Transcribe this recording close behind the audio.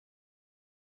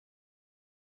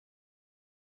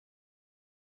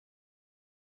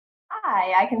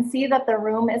Hi, I can see that the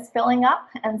room is filling up,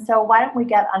 and so why don't we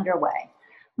get underway?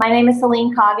 My name is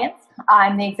Celine Coggins.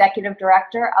 I'm the Executive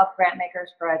Director of Grantmakers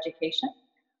for Education.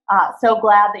 So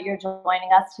glad that you're joining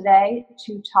us today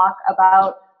to talk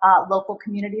about local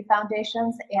community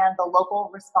foundations and the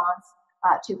local response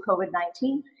to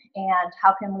COVID-19 and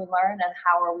how can we learn and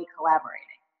how are we collaborating.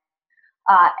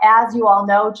 As you all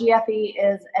know, GFE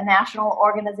is a national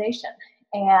organization,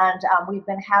 and we've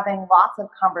been having lots of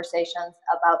conversations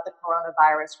about the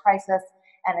coronavirus crisis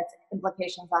and its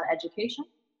implications on education.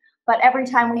 But every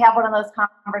time we have one of those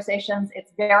conversations,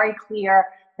 it's very clear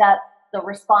that the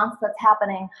response that's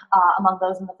happening among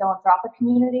those in the philanthropic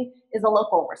community is a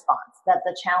local response, that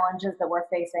the challenges that we're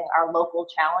facing are local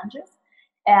challenges.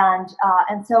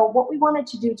 And so what we wanted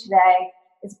to do today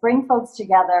is bring folks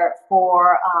together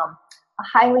for a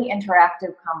highly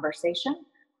interactive conversation.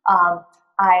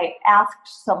 I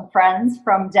asked some friends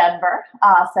from Denver,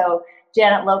 so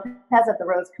Janet Lopez at the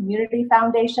Rose Community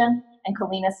Foundation, and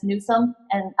Collinus Newsome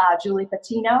and Julie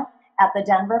Patino at the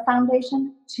Denver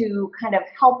Foundation to kind of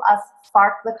help us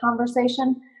spark the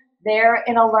conversation. They're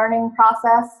in a learning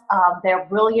process. They're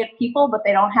brilliant people, but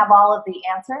they don't have all of the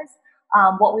answers.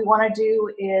 What we want to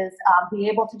do is be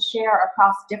able to share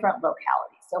across different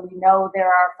localities. So we know there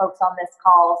are folks on this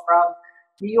call from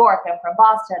New York and from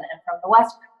Boston and from the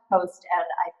West Coast, and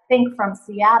I think from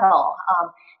Seattle.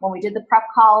 When we did the prep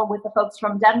call with the folks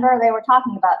from Denver, they were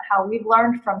talking about how we've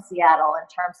learned from Seattle in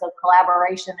terms of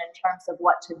collaboration, in terms of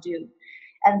what to do.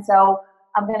 And so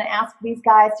I'm going to ask these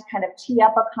guys to kind of tee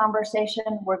up a conversation.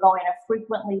 We're going to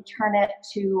frequently turn it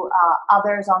to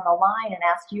others on the line and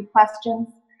ask you questions.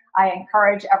 I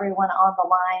encourage everyone on the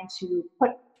line to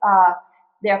put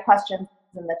their questions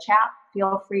in the chat.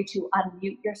 Feel free to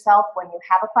unmute yourself when you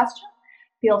have a question.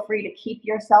 Feel free to keep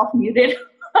yourself muted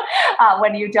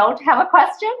when you don't have a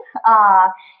question.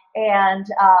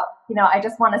 You know, I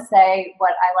just want to say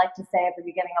what I like to say at the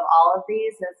beginning of all of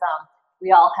these is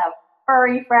we all have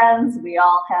furry friends. We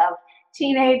all have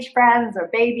teenage friends or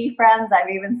baby friends.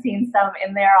 I've even seen some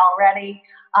in there already.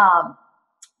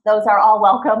 Those are all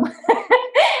welcome.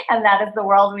 And that is the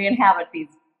world we inhabit these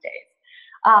days.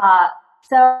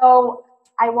 So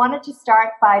I wanted to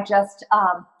start by just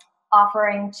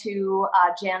offering to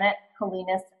Janet,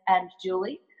 Collinus, and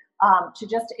Julie to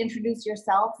just introduce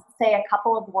yourselves, say a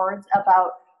couple of words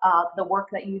about the work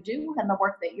that you do and the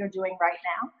work that you're doing right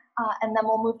now, and then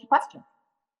we'll move to questions.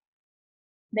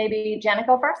 Maybe Janet,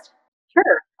 go first?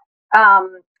 Sure.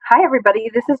 Hi, everybody.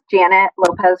 This is Janet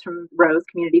Lopez from Rose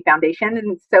Community Foundation,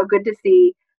 and it's so good to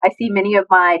see. I see many of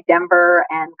my Denver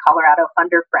and Colorado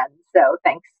funder friends, so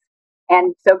thanks.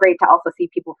 And so great to also see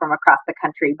people from across the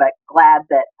country, but glad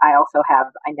that I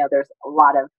know there's a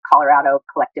lot of Colorado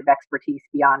collective expertise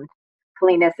beyond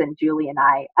Collinus and Julie and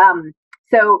I.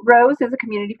 So Rose is a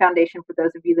community foundation. For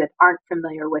those of you that aren't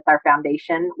familiar with our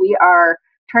foundation, we are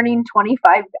turning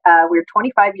 25, we're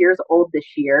 25 years old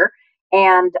this year.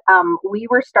 And we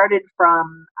were started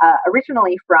from,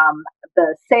 originally from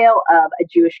the sale of a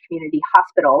Jewish community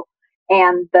hospital.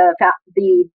 And the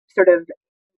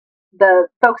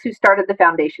folks who started the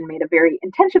foundation made a very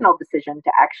intentional decision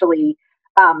to actually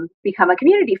become a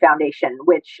community foundation,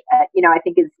 which, I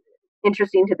think is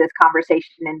interesting to this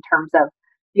conversation in terms of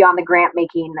beyond the grant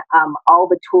making, all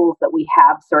the tools that we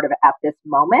have sort of at this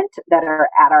moment that are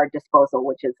at our disposal,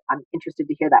 which is, I'm interested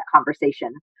to hear that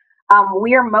conversation.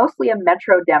 We are mostly a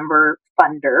Metro Denver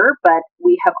funder, but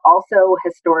we have also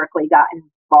historically gotten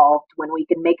involved when we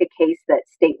can make a case that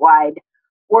statewide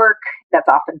work, that's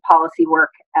often policy work,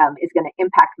 is going to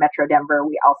impact Metro Denver.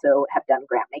 We also have done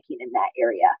grant making in that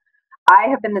area. I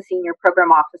have been the senior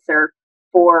program officer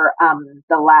for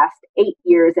the last 8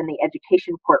 years in the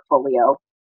education portfolio.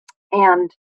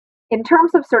 And in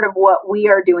terms of sort of what we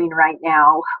are doing right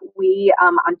now, we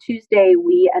on Tuesday,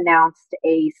 we announced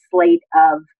a slate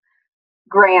of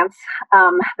grants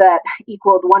that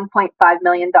equaled $1.5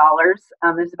 million. It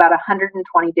was about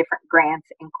 120 different grants,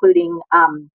 including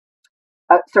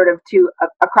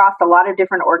across a lot of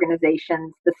different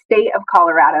organizations. The state of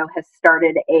Colorado has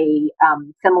started a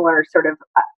similar sort of,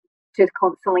 to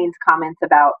Celine's comments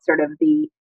about sort of the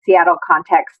Seattle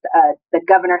context, the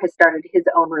governor has started his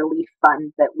own relief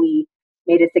fund that we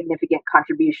made a significant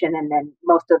contribution, and then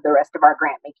most of the rest of our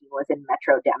grant making was in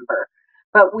Metro Denver.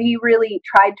 But we really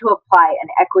tried to apply an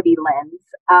equity lens,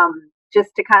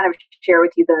 just to kind of share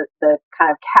with you the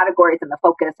kind of categories and the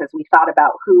focus as we thought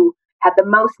about who had the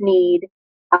most need.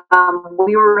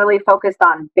 We were really focused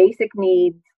on basic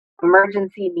needs,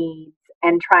 emergency needs,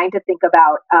 and trying to think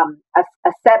about a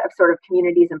set of sort of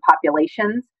communities and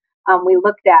populations. We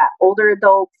looked at older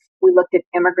adults, we looked at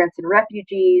immigrants and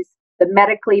refugees, the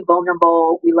medically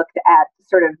vulnerable. We looked at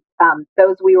sort of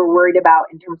those we were worried about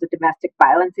in terms of domestic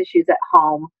violence issues at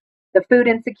home, the food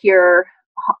insecure,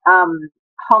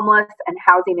 homeless and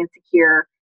housing insecure,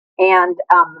 and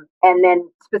then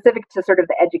specific to sort of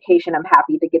the education, I'm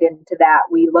happy to get into that.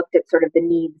 We looked at sort of the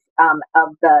needs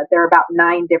there are about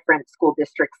 9 different school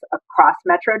districts across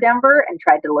Metro Denver, and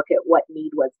tried to look at what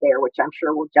need was there, which I'm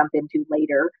sure we'll jump into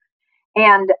later.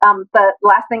 And the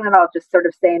last thing that I'll just sort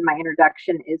of say in my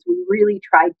introduction is we really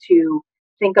tried to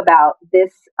think about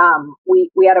this.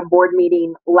 We had a board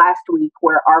meeting last week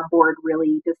where our board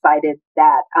really decided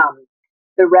that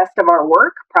the rest of our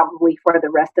work, probably for the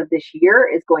rest of this year,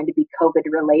 is going to be COVID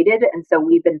related. And so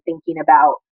we've been thinking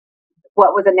about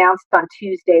what was announced on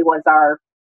Tuesday was our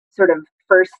sort of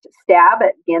first stab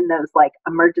at, again, those like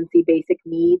emergency basic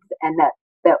needs, and that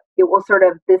it will sort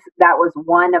of that was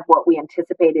one of what we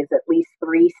anticipate is at least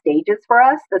 3 stages for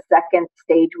us. The second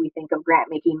stage we think of grant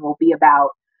making will be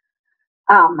about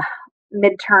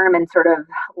midterm and sort of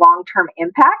long-term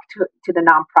impact to the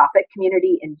nonprofit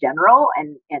community in general,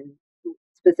 and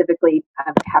specifically,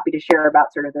 I'm happy to share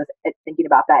about sort of those, thinking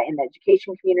about that in the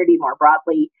education community more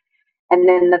broadly. And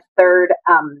then the third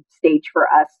stage for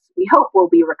us, we hope, will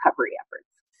be recovery efforts.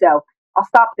 So I'll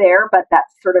stop there, but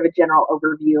that's sort of a general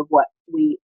overview of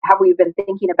how we've been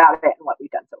thinking about it and what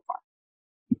we've done so far.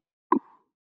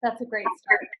 That's a great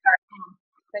start.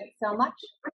 Thanks so much.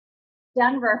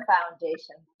 Denver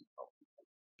Foundation.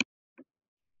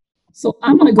 So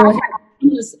I'm going to go ahead.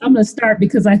 I'm going to start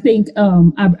because I think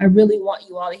I really want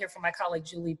you all to hear from my colleague,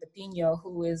 Julie Patino,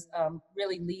 who is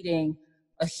really leading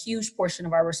a huge portion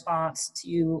of our response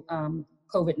to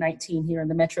COVID-19 here in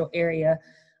the metro area.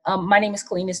 My name is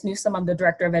Collinus Newsome. I'm the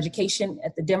Director of Education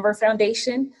at the Denver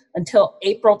Foundation until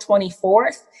April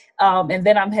 24th. And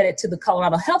then I'm headed to the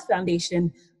Colorado Health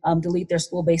Foundation to lead their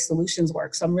school-based solutions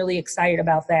work. So I'm really excited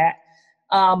about that.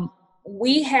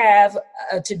 We have,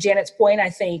 to Janet's point, I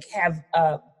think, have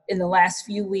in the last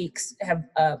few weeks have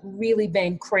really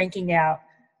been cranking out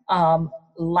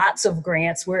lots of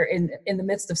grants. We're in the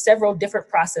midst of several different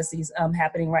processes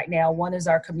happening right now. One is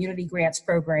our community grants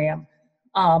program,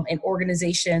 and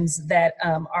organizations that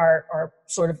are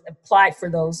sort of applied for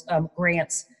those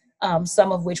grants,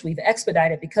 some of which we've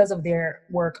expedited because of their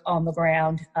work on the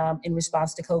ground in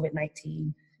response to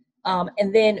COVID-19.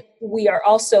 And then we are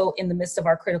also in the midst of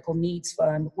our Critical Needs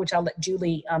Fund, which I'll let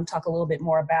Julie talk a little bit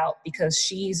more about, because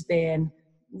she's been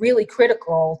really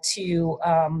critical to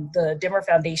the Denver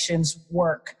Foundation's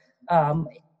work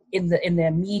in the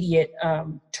immediate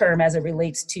term as it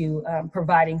relates to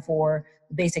providing for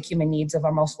the basic human needs of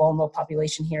our most vulnerable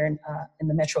population here in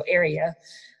the metro area.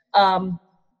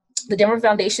 The Denver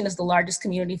Foundation is the largest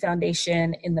community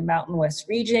foundation in the Mountain West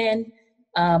region.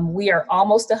 We are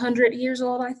almost 100 years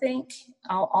old, I think.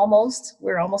 We're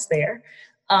almost there.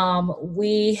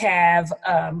 We're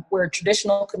a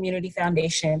traditional community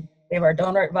foundation. We have our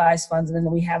donor advised funds, and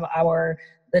then we have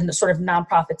the sort of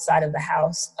nonprofit side of the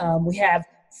house. We have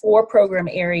 4 program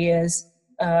areas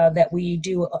that we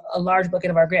do a large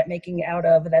bucket of our grant making out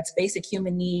of. That's basic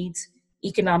human needs,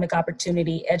 economic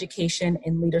opportunity, education,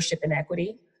 and leadership and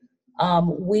equity.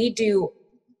 We do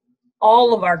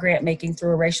all of our grant making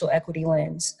through a racial equity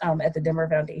lens at the Denver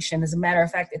Foundation. As a matter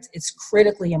of fact, it's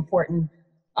critically important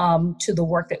to the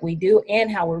work that we do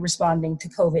and how we're responding to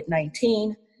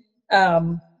COVID-19.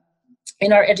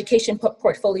 In our education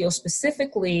portfolio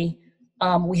specifically,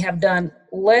 we have done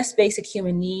less basic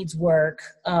human needs work.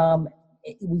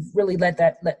 We've really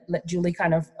let Julie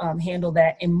kind of handle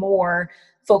that, and more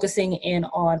focusing in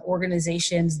on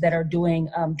organizations that are doing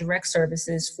direct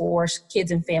services for kids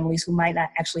and families who might not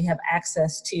actually have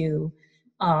access to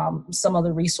some of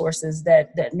the resources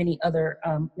that many other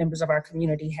members of our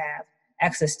community have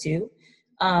access to.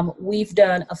 We've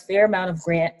done a fair amount of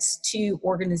grants to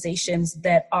organizations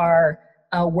that are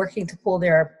working to pull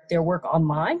their work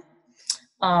online.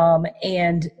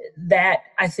 And that,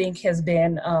 I think, has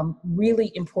been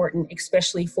really important,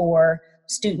 especially for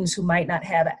students who might not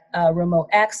have remote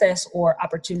access or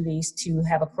opportunities to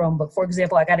have a Chromebook. For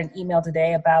example, I got an email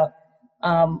today about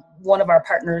one of our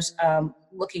partners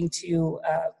looking to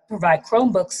provide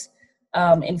Chromebooks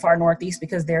in far Northeast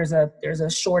because there's a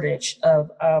shortage of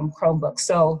Chromebooks.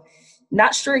 So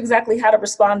not sure exactly how to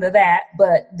respond to that,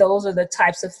 but those are the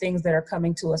types of things that are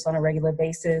coming to us on a regular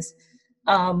basis.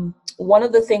 One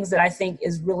of the things that I think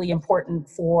is really important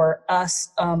for us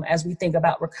as we think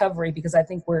about recovery, because I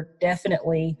think we're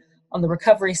definitely on the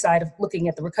recovery side of looking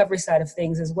at the recovery side of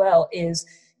things as well, is,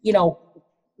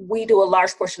 we do a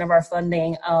large portion of our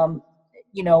funding, for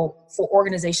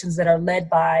organizations that are led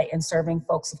by and serving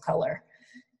folks of color.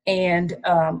 And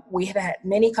we have had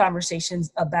many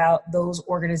conversations about those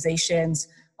organizations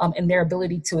and their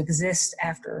ability to exist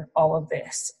after all of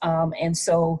this. And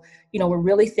so, we're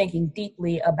really thinking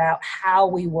deeply about how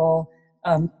we will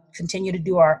continue to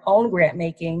do our own grant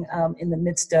making in the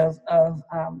midst of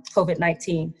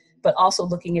COVID-19, but also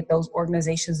looking at those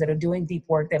organizations that are doing deep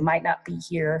work that might not be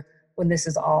here when this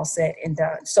is all said and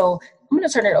done. So I'm going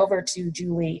to turn it over to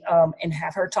Julie and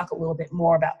have her talk a little bit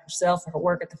more about herself, her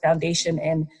work at the foundation,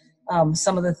 and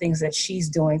some of the things that she's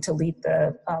doing to lead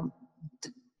the,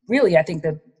 really, I think,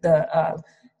 the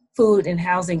food and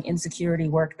housing insecurity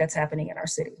work that's happening in our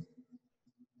city.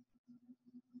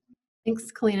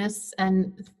 Thanks, Collinus,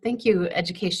 and thank you,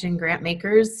 Education Grant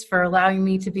Makers, for allowing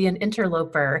me to be an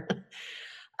interloper.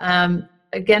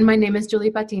 Again, my name is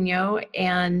Julie Patino,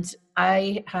 and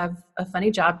I have a funny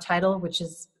job title, which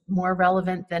is more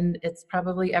relevant than it's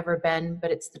probably ever been, but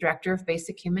it's the Director of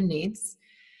Basic Human Needs.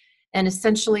 And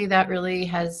essentially that really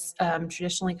has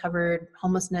traditionally covered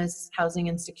homelessness, housing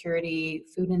insecurity,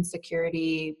 food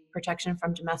insecurity, protection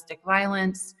from domestic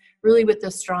violence, really with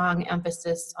a strong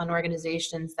emphasis on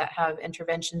organizations that have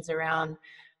interventions around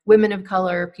women of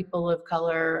color, people of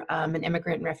color, and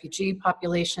immigrant and refugee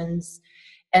populations.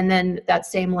 And then that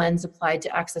same lens applied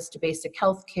to access to basic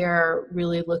health care,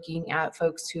 really looking at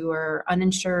folks who are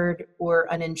uninsured or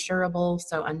uninsurable,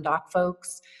 so undoc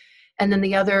folks. And then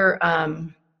the other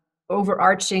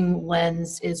overarching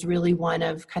lens is really one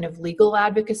of kind of legal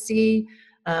advocacy.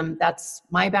 That's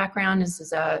my background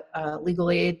is a legal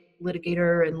aid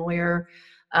litigator and lawyer.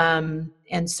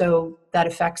 And so that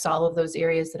affects all of those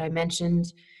areas that I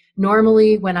mentioned.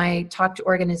 Normally, when I talk to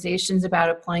organizations about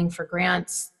applying for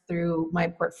grants through my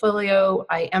portfolio,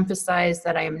 I emphasize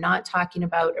that I am not talking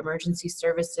about emergency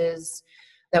services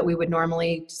that we would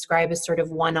normally describe as sort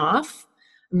of one-off.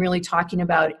 I'm really talking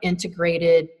about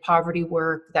integrated poverty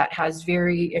work that has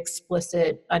very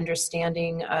explicit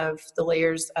understanding of the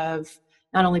layers of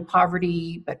not only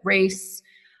poverty, but race,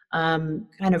 kind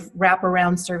of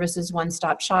wraparound services,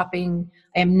 one-stop shopping.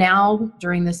 I am now,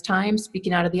 during this time,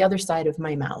 speaking out of the other side of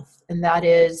my mouth, and that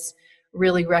is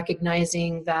really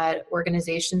recognizing that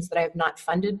organizations that I have not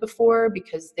funded before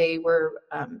because they were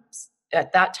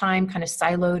at that time kind of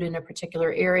siloed in a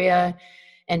particular area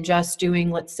and just doing,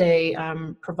 let's say,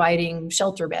 providing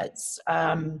shelter beds.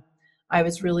 I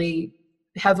was really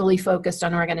heavily focused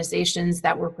on organizations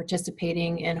that were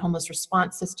participating in homeless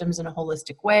response systems in a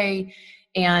holistic way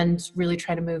and really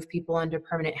trying to move people into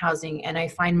permanent housing. And I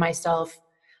find myself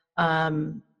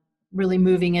really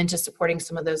moving into supporting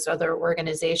some of those other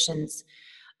organizations.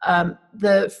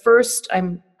 The first,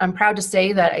 I'm proud to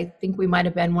say that I think we might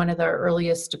have been one of the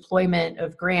earliest deployment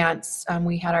of grants.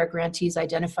 We had our grantees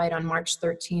identified on March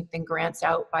 13th and grants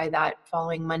out by that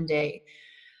following Monday.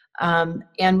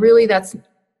 And really that's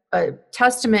a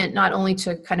testament not only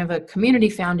to kind of a community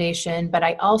foundation, but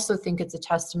I also think it's a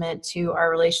testament to our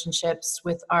relationships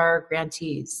with our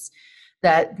grantees,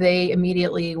 that they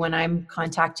immediately, when I'm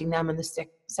contacting them in the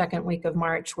second week of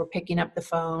March, were picking up the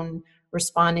phone,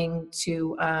 responding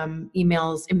to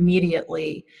emails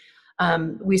immediately.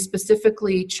 We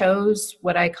specifically chose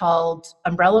what I called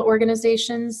umbrella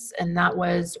organizations, and that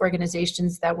was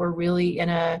organizations that were really in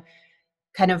a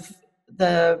kind of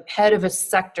the head of a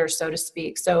sector, so to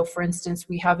speak. So for instance,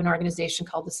 we have an organization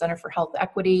called the Center for Health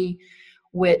Equity,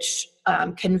 which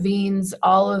convenes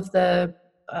all of the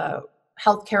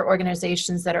healthcare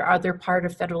organizations that are either part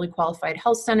of federally qualified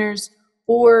health centers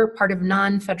or part of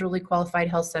non-federally qualified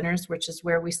health centers, which is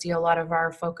where we see a lot of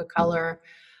our folk of color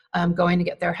going to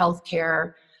get their health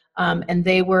care. And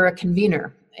they were a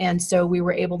convener. And so we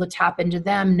were able to tap into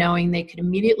them knowing they could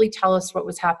immediately tell us what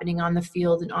was happening on the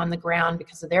field and on the ground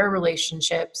because of their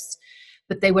relationships,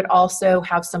 but they would also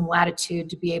have some latitude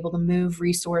to be able to move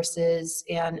resources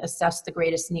and assess the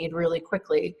greatest need really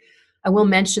quickly. I will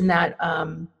mention that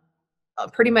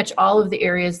pretty much all of the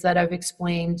areas that I've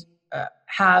explained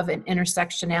have an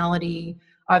intersectionality,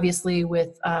 obviously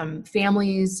with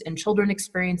families and children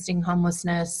experiencing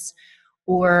homelessness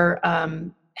or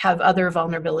have other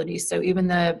vulnerabilities. So even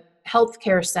the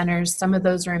healthcare centers, some of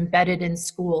those are embedded in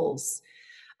schools.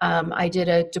 I did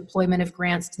a deployment of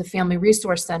grants to the family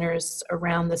resource centers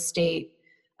around the state,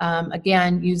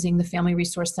 again, using the Family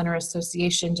Resource Center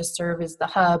Association to serve as the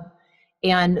hub.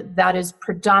 And that is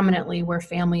predominantly where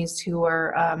families who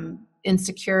are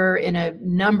insecure in a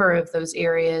number of those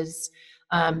areas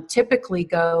typically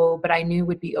go, but I knew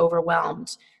would be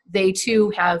overwhelmed. They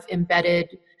too have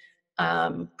embedded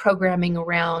programming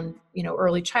around,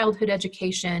 early childhood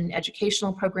education,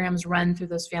 educational programs run through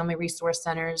those family resource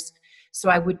centers. So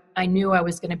I knew I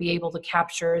was going to be able to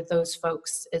capture those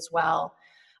folks as well.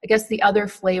 I guess the other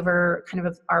flavor kind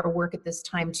of our work at this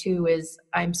time too is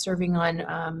I'm serving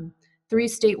on 3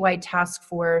 statewide task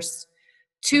force,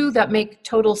 2 that make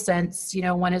total sense. You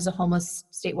know, one is a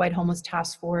statewide homeless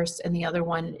task force, and the other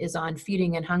one is on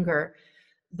feeding and hunger.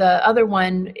 The other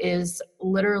one is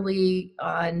literally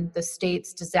on the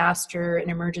state's disaster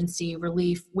and emergency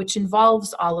relief, which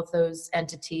involves all of those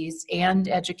entities and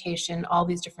education, all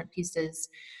these different pieces.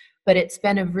 But it's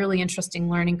been a really interesting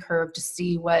learning curve to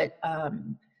see what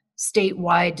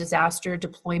statewide disaster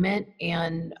deployment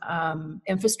and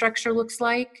infrastructure looks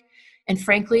like. And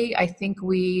frankly, I think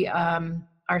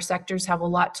our sectors have a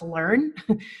lot to learn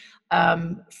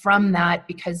from that,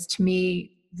 because to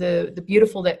me, the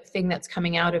beautiful thing that's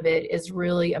coming out of it is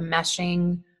really a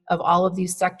meshing of all of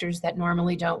these sectors that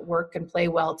normally don't work and play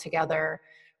well together,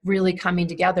 really coming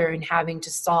together and having to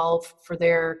solve for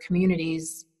their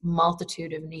communities'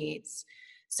 multitude of needs.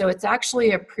 So it's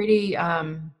actually a pretty,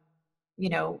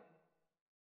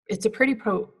 it's a pretty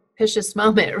propitious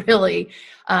moment, really,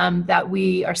 that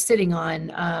we are sitting on,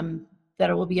 that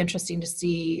it will be interesting to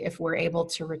see if we're able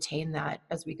to retain that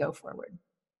as we go forward.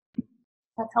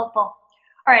 That's helpful.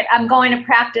 All right, I'm going to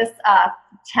practice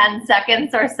 10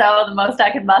 seconds or so, the most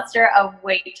I can muster, of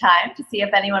wait time to see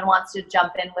if anyone wants to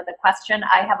jump in with a question.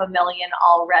 I have a million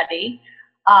already.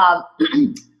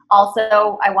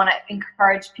 Also, I want to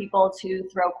encourage people to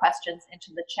throw questions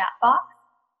into the chat box.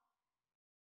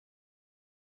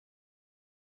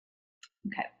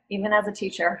 Okay, even as a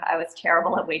teacher, I was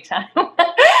terrible at wait time.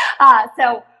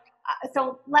 So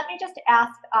let me just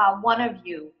ask one of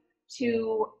you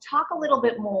to talk a little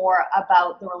bit more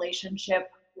about the relationship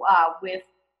with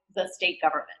the state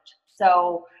government.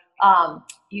 So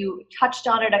you touched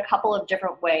on it a couple of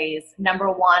different ways.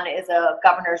 Number one is a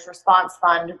governor's response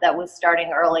fund that was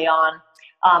starting early on,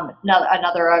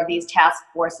 another of these task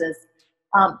forces.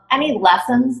 Any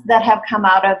lessons that have come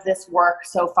out of this work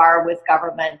so far with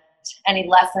government? Any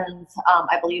lessons?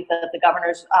 I believe that the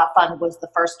governor's fund was the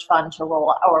first fund to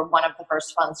roll, or one of the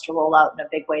first funds to roll out in a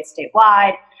big way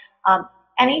statewide.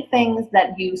 Any things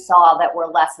that you saw that were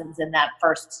lessons in that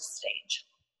first stage?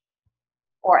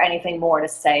 Or anything more to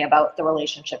say about the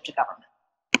relationship to government?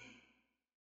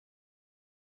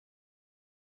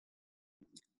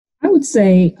 I would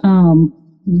say, and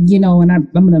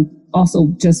I'm going to also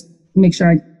just make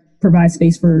sure I provide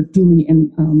space for Julie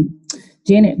and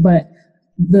Janet, but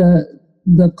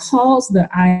the calls that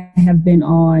I have been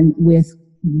on with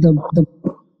the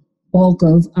bulk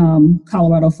of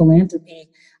Colorado philanthropy,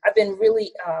 I've been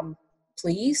really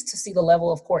pleased to see the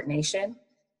level of coordination,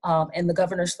 and the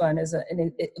Governor's Fund is a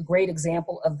great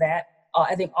example of that.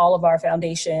 I think all of our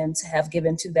foundations have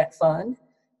given to that fund,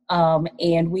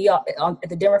 and we at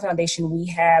the Denver Foundation, we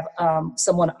have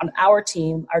someone on our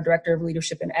team, our Director of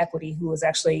Leadership and Equity, who is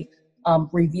actually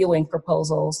reviewing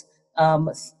proposals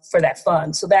for that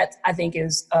fund. So that, I think,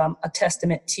 is a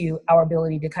testament to our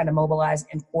ability to kind of mobilize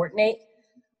and coordinate.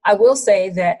 I will say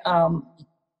that,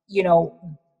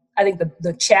 I think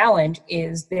the challenge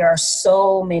is there are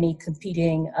so many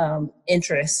competing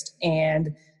interests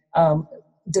and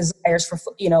desires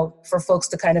for folks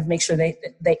to kind of make sure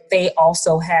they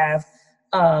also have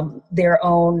their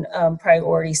own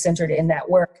priorities centered in that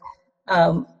work.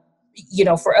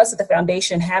 For us at the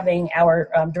foundation, having our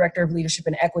Director of Leadership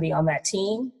and Equity on that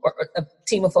team, or a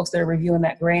team of folks that are reviewing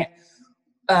that grant,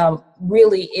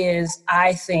 really is,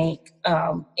 I think,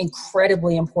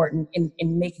 incredibly important in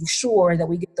making sure that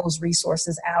we get those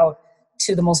resources out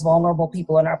to the most vulnerable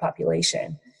people in our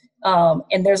population.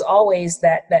 And there's always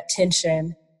that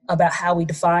tension about how we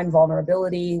define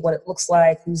vulnerability, what it looks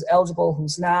like, who's eligible,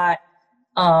 who's not.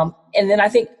 And then I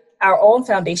think our own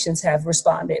foundations have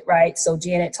responded, right? So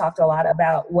Janet talked a lot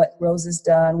about what Rose has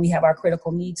done. We have our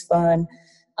Critical Needs Fund.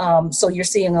 So you're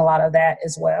seeing a lot of that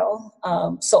as well.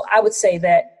 So I would say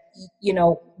that,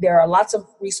 there are lots of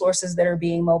resources that are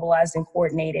being mobilized and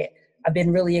coordinated. I've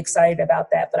been really excited about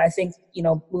that. But I think,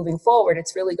 moving forward,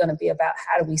 it's really going to be about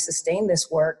how do we sustain this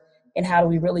work and how do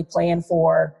we really plan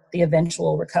for the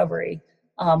eventual recovery.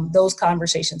 Those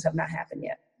conversations have not happened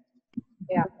yet.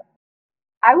 Yeah.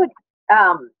 I would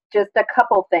just a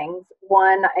couple things.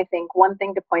 One, I think one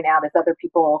thing to point out is other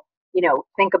people,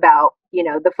 think about,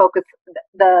 the focus,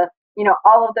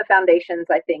 all of the foundations,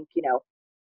 I think,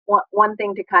 one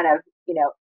thing to kind of,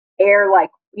 air like,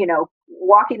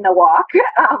 walking the walk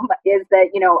is that,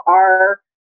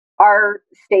 our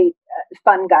state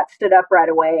fund got stood up right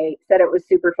away, said it was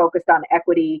super focused on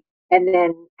equity, and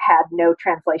then had no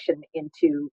translation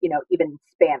into, even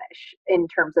Spanish in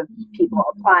terms of people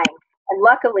applying. And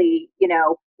luckily,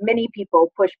 many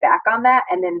people pushed back on that,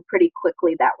 and then pretty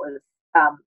quickly that was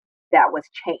that was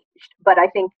changed. But I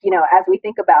think, as we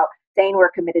think about saying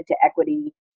we're committed to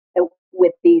equity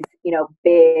with these,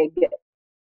 big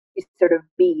sort of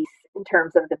beasts in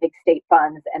terms of the big state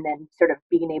funds, and then sort of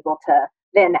being able to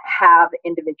then have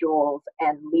individuals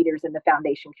and leaders in the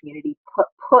foundation community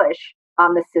push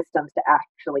on the systems to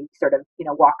actually sort of,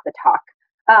 walk the talk.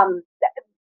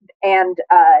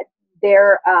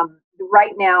 There,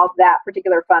 right now, that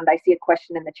particular fund, I see a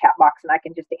question in the chat box and I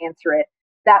can just answer it.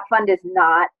 That fund is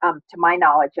not, to my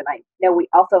knowledge, and I know we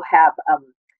also have,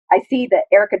 I see that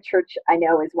Erica Church, I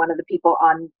know, is one of the people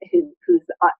who's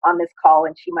on this call,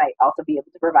 and she might also be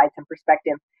able to provide some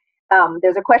perspective.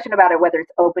 There's a question about it, whether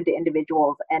it's open to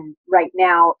individuals, and right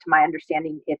now, to my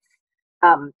understanding, it's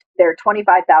they're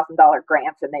 $25,000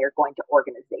 grants, and they are going to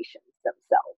organizations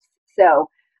themselves. So,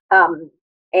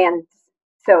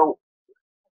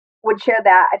 would share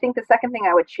that. I think the second thing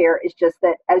I would share is just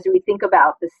that as we think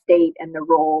about the state and the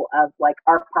role of like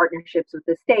our partnerships with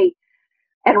the state,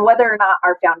 and whether or not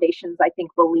our foundations, I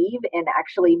think, believe in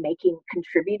actually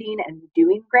contributing and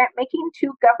doing grant making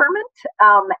to government.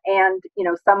 And,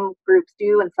 some groups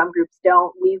do and some groups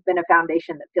don't. We've been a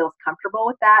foundation that feels comfortable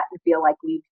with that and feel like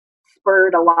we've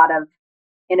spurred a lot of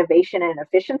innovation and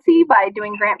efficiency by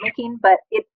doing grant making. But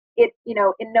in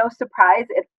no surprise,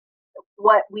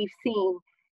 what we've seen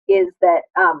is that,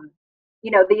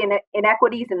 the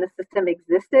inequities in the system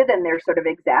existed, and they're sort of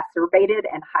exacerbated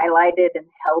and highlighted and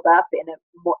held up in a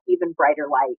even brighter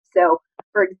light. So,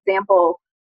 for example,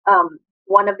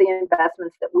 one of the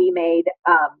investments that we made,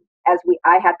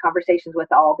 I had conversations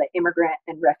with all the immigrant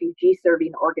and refugee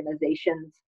serving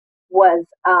organizations, was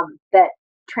that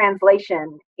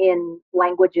translation in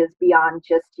languages beyond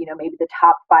just, maybe the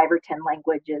top 5 or 10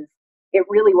 languages, it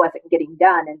really wasn't getting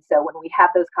done. And so when we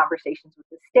had those conversations with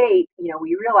the state,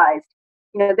 we realized,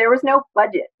 there was no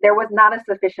budget. There was not a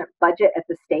sufficient budget at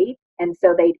the state. And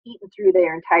so they'd eaten through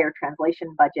their entire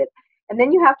translation budget. And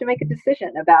then you have to make a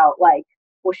decision about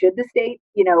should the state,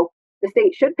 the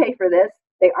state should pay for this.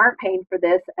 They aren't paying for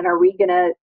this. And are we going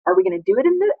to do it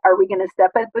are we going to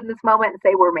step up in this moment and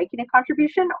say we're making a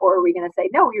contribution? Or are we going to say,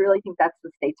 no, we really think that's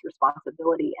the state's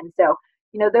responsibility? And so,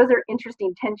 those are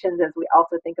interesting tensions as we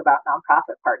also think about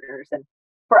nonprofit partners. And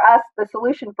for us, the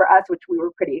solution for us, which we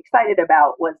were pretty excited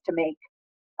about, was to make,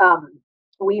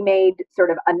 we made sort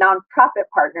of a nonprofit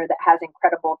partner that has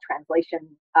incredible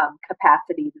translation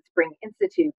capacity, the Spring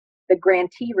Institute, the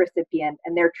grantee recipient,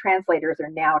 and their translators are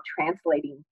now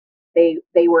translating.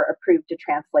 They were approved to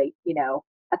translate,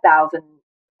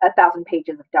 1,000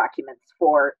 pages of documents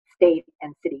for state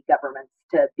and city governments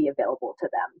to be available to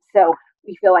them. So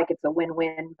we feel like it's a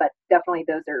win-win, but definitely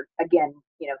those are, again,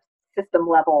 system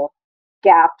level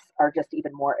gaps are just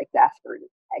even more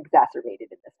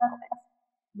exacerbated in this moment.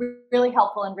 Really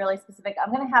helpful and really specific. I'm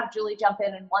going to have Julie jump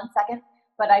in 1 second,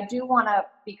 but I do want to,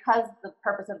 because the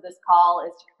purpose of this call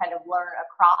is to kind of learn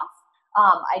across,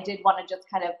 I did want to just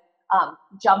kind of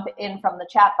jump in from the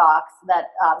chat box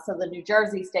that, so the New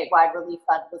Jersey Statewide Relief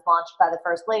Fund was launched by the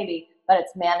First Lady, but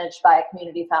it's managed by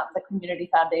the Community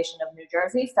Foundation of New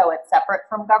Jersey, so it's separate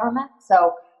from government.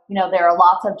 So, there are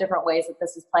lots of different ways that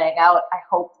this is playing out. I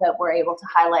hope that we're able to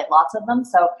highlight lots of them.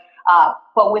 So,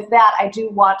 but with that, I do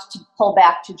want to pull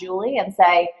back to Julie and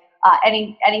say,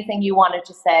 anything you wanted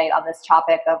to say on this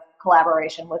topic of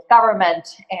collaboration with government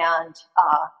and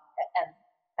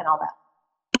all that.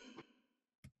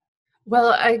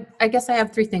 Well, I guess I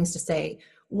have 3 things to say.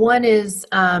 One is,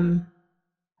 I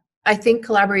think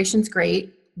collaboration's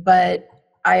great, but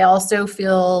I also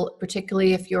feel,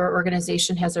 particularly if your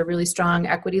organization has a really strong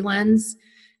equity lens,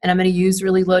 and I'm going to use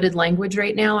really loaded language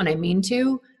right now, and I mean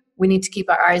to, we need to keep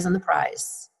our eyes on the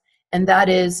prize. And that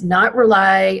is not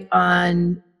rely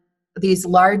on these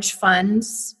large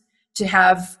funds to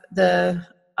have the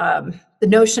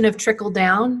notion of trickle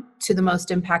down to the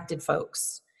most impacted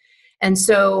folks. And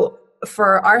so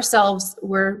for ourselves,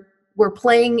 we're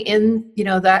playing in,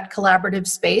 that collaborative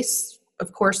space.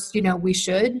 Of course, we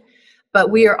should, but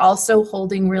we are also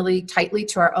holding really tightly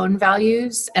to our own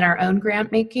values and our own grant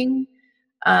making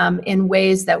in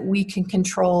ways that we can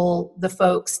control the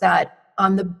folks that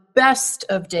on the best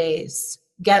of days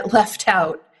get left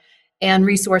out and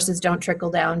resources don't trickle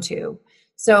down to.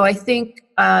 So I think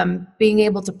being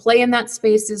able to play in that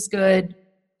space is good.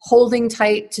 Holding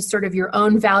tight to sort of your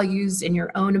own values and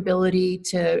your own ability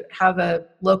to have a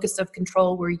locus of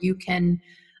control where you can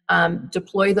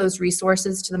deploy those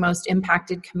resources to the most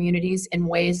impacted communities in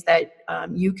ways that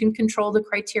you can control the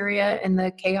criteria and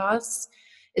the chaos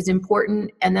is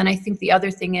important. And then I think the other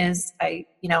thing is,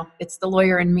 it's the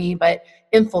lawyer in me, but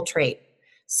infiltrate.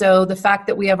 So the fact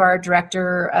that we have our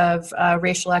director of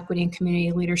racial equity and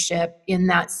community leadership in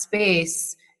that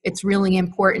space it's really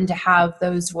important to have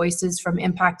those voices from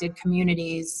impacted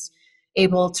communities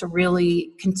able to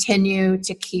really continue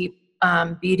to keep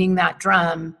beating that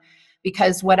drum,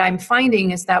 because what I'm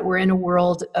finding is that we're in a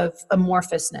world of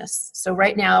amorphousness. So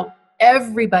right now,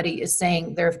 everybody is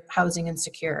saying they're housing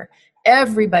insecure.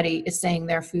 Everybody is saying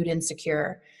they're food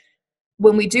insecure.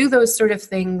 When we do those sort of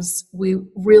things, we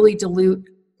really dilute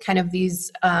kind of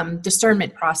these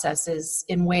discernment processes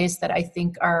in ways that I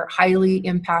think are highly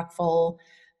impactful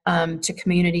to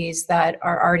communities that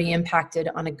are already impacted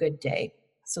on a good day.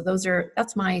 So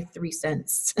that's my 3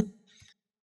 cents.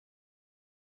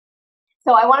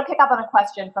 So I want to pick up on a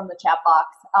question from the chat box.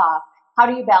 How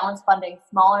do you balance funding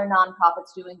smaller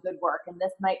nonprofits doing good work? And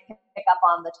this might pick up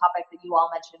on the topic that you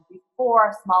all mentioned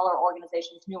before, smaller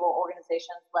organizations, newer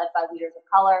organizations led by leaders of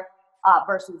color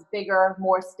versus bigger,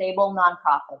 more stable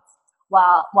nonprofits,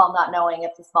 while not knowing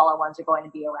if the smaller ones are going to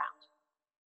be around.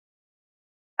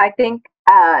 I think,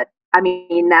 I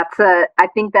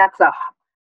think that's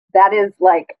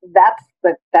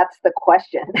the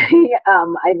question.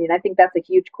 I think that's a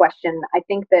huge question. I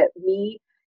think that we,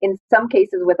 in some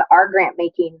cases with our grant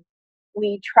making,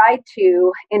 we tried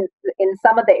to, in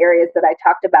some of the areas that I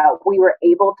talked about, we were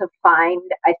able to find,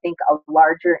 I think, a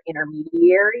larger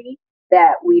intermediary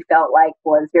that we felt like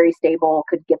was very stable,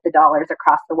 could get the dollars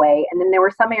across the way. And then there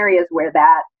were some areas where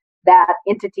that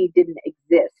entity didn't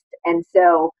exist. And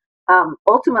so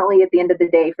ultimately, at the end of the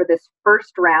day, for this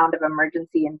first round of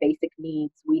emergency and basic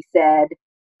needs, we said,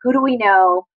 who do we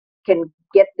know can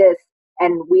get this?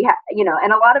 And we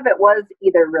and a lot of it was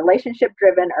either relationship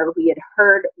driven, or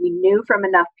we knew from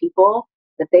enough people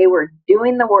that they were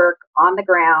doing the work on the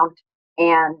ground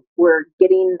and were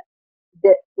getting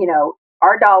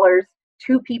our dollars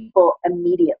to people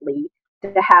immediately,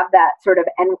 to have that sort of,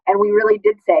 and we really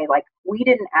did say, like, we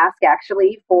didn't ask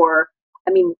actually for,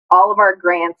 all of our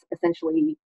grants,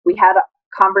 essentially, we had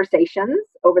conversations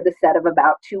over the set of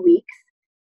about 2 weeks,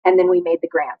 and then we made the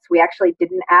grants. We actually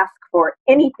didn't ask for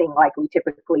anything like we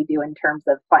typically do in terms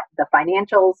of the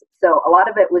financials. So a lot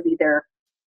of it was either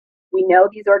we know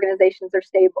these organizations are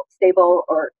stable,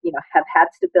 or have had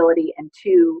stability, and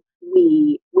 2,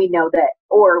 we know that,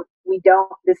 or we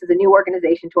don't. This is a new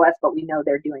organization to us, but we know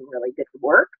they're doing really good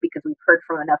work because we've heard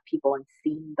from enough people and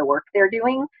seen the work they're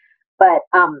doing. But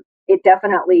it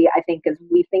definitely, I think, as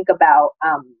we think about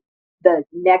the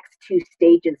next 2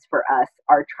 stages for us,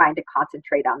 are trying to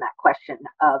concentrate on that question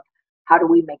of how do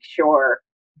we make sure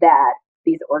that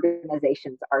these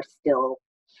organizations are still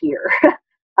here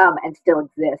and still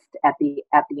exist at the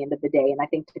end of the day. And I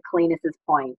think, to Collinus's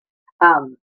point,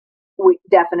 we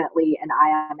definitely an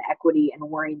eye on equity and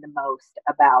worrying the most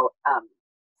about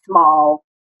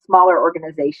smaller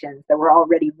organizations that were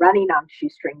already running on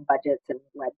shoestring budgets and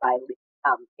led by,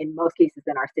 in most cases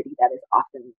in our city, that is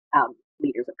often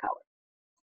leaders of color.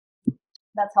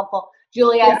 That's helpful.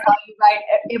 Julie, I saw you write,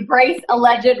 embrace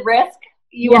alleged risk.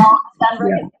 You all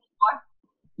understand.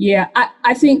 Yeah,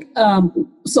 I think,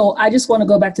 so I just want to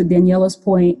go back to Daniela's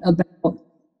point about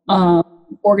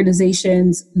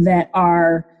organizations that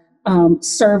are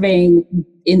serving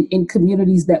in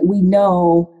communities that we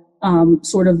know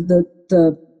sort of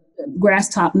the grass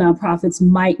top nonprofits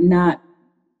might not,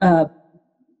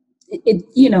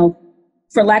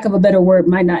 for lack of a better word,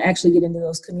 might not actually get into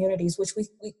those communities, which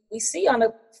we see on a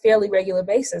fairly regular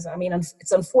basis.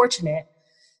 It's unfortunate.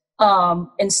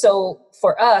 And so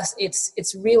for us,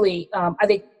 it's really, I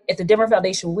think at the Denver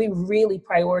Foundation, we really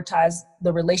prioritize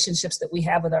the relationships that we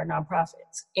have with our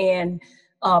nonprofits, and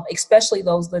especially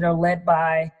those that are led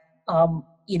by,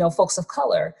 folks of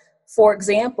color. For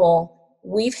example,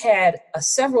 we've had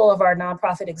several of our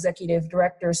nonprofit executive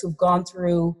directors who've gone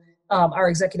through our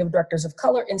Executive Directors of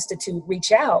Color Institute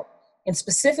reach out and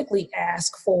specifically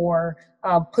ask for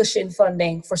push-in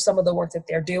funding for some of the work that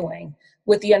they're doing,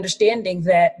 with the understanding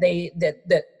that they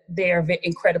are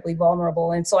incredibly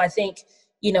vulnerable. And so I think,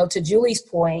 to Julie's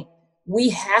point, we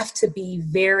have to be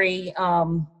very,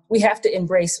 we have to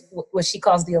embrace what she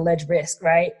calls the alleged risk,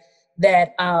 right?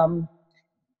 That,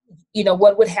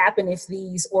 what would happen if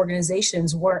these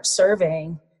organizations weren't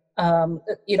serving,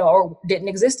 or didn't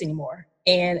exist anymore.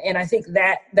 And I think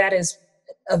that is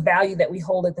a value that we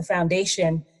hold at the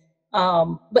foundation,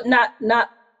 but not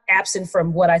absent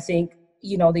from what I think,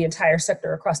 the entire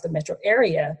sector across the metro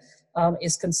area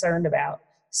is concerned about.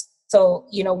 So,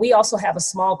 we also have a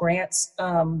small grants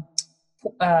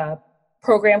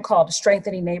program called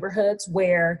Strengthening Neighborhoods,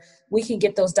 where we can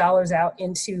get those dollars out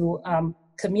into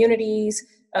communities.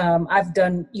 I've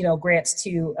done, grants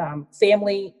to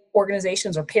family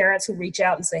organizations or parents who reach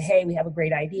out and say, hey, we have a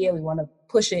great idea, we want to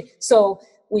push it. So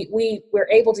we're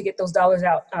able to get those dollars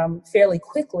out fairly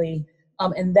quickly.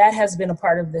 And that has been a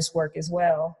part of this work as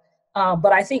well.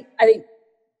 But I think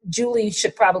Julie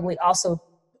should probably also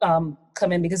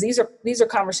come in, because these are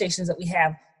conversations that we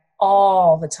have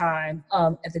all the time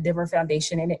at the Denver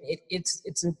Foundation, and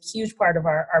it's a huge part of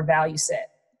our value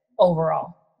set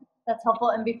overall. That's helpful.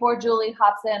 And before Julie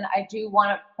hops in, I do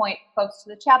want to point folks to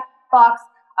the chat box.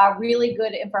 Really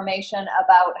good information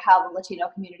about how the Latino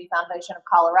Community Foundation of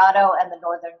Colorado and the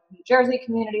Northern New Jersey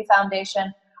Community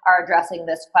Foundation are addressing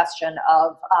this question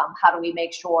of how do we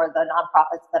make sure the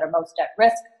nonprofits that are most at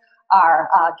risk are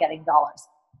getting dollars.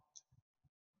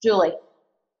 Julie.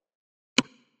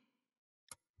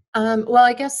 Well,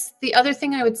 I guess the other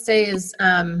thing I would say is,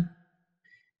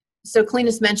 so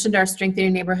Collinus mentioned our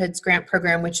Strengthening Neighborhoods grant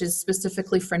program, which is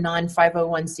specifically for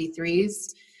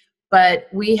non-501c3s, but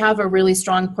we have a really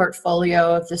strong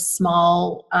portfolio of the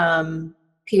small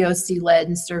POC-led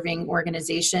and serving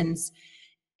organizations.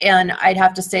 And I'd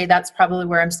have to say that's probably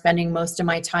where I'm spending most of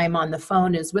my time on the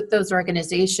phone, is with those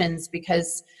organizations,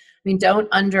 because I mean, don't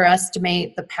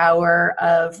underestimate the power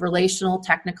of relational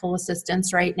technical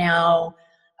assistance right now,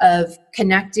 of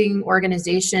connecting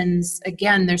organizations.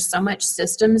 Again, there's so much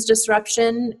systems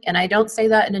disruption, and I don't say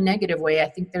that in a negative way. I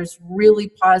think there's really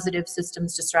positive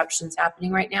systems disruptions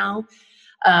happening right now.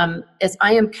 As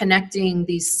I am connecting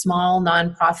these small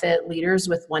nonprofit leaders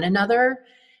with one another.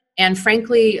 And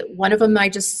frankly, one of them I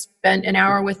just spent an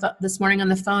hour with this morning on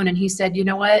the phone, and he said, you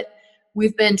know what?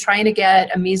 We've been trying to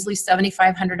get a measly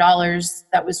 $7,500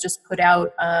 that was just put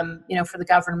out, for the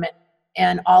government.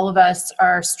 And all of us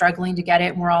are struggling to get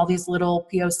it. And we're all these little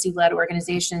POC-led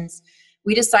organizations.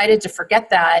 We decided to forget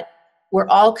that. We're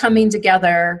all coming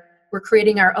together. We're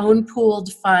creating our own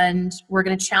pooled fund. We're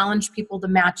going to challenge people to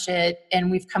match it.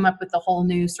 And we've come up with a whole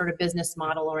new sort of business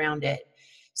model around it.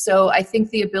 So I think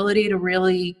the ability to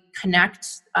really connect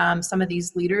some of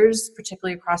these leaders,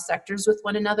 particularly across sectors, with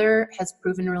one another has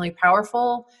proven really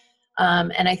powerful.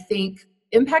 And I think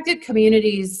impacted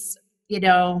communities,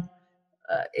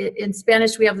 in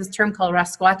Spanish, we have this term called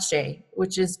rascuache,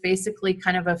 which is basically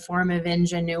kind of a form of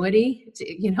ingenuity.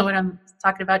 You know what I'm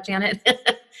talking about, Janet?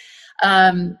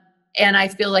 And I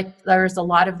feel like there's a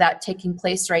lot of that taking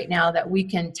place right now that we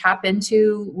can tap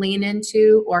into, lean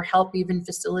into, or help even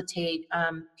facilitate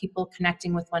people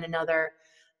connecting with one another.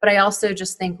 But I also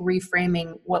just think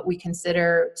reframing what we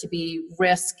consider to be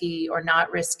risky or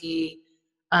not risky,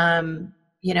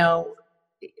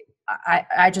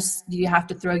 you have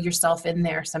to throw yourself in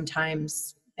there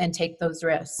sometimes and take those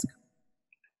risks.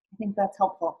 I think that's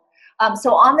helpful.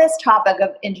 So on this topic of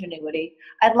ingenuity,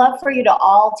 I'd love for you to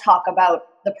all talk about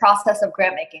the process of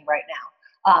grant making right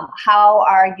now. How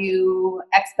are you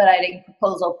expediting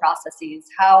proposal processes?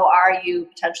 How are you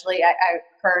potentially, I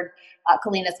heard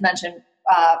Collinus mention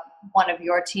one of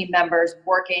your team members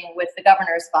working with the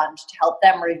Governor's Fund to help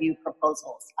them review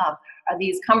proposals. Are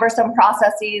these cumbersome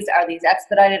processes? Are these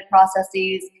expedited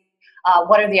processes?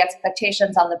 What are the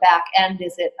expectations on the back end?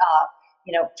 Is it,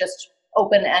 just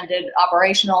open-ended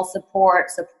operational support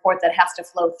that has to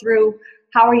flow through?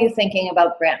 How are you thinking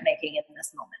about grant making in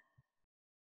this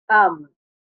moment?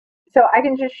 So I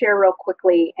can just share real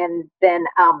quickly, and then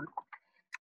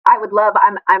I would love.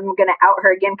 I'm going to out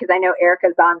her again because I know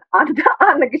Erica's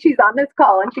she's on this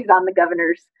call and she's on the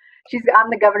governor's. She's on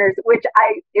the governor's, which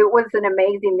it was an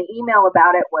amazing. The email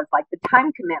about it was like the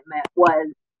time commitment was.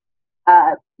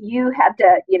 You had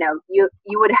to,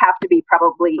 you would have to be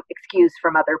probably excused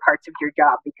from other parts of your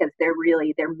job because they're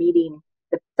meeting.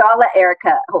 So I'll let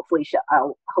Erica, hopefully I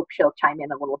hope she'll chime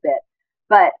in a little bit.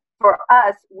 But for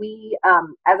us, we,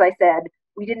 as I said,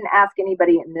 we didn't ask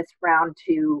anybody in this round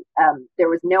to, there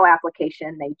was no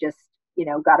application. They just,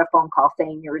 got a phone call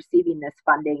saying you're receiving this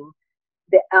funding.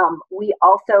 We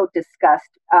also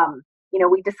discussed,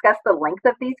 we discussed the length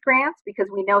of these grants because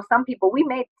we know some people,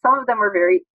 some of them were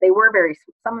very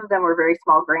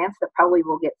small grants that probably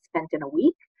will get spent in a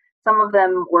week. Some of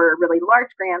them were really large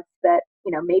grants that,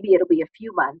 maybe it'll be a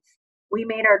few months. We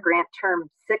made our grant term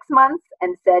 6 months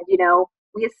and said,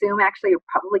 we assume actually you're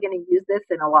probably going to use this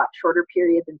in a lot shorter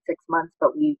period than 6 months,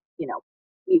 but we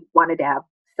wanted to have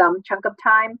some chunk of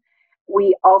time.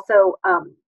 We also,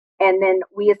 and then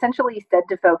we essentially said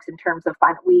to folks in terms of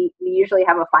we usually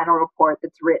have a final report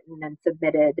that's written and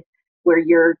submitted where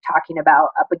you're talking about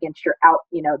up against your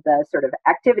the sort of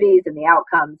activities and the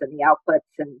outcomes and the outputs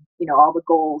and, all the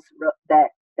goals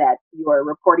that you are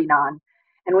reporting on.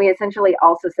 And we essentially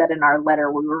also said in our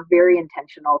letter, we were very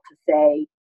intentional to say,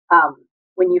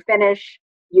 when you finish,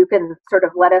 you can sort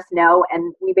of let us know.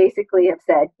 And we basically have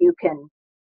said, you can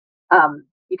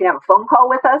have a phone call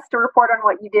with us to report on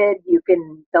what you did. You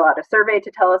can fill out a survey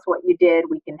to tell us what you did.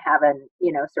 We can have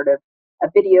sort of a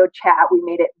video chat. We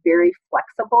made it very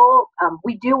flexible.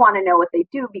 We do want to know what they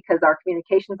do because our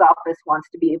communications office wants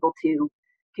to be able to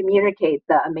communicate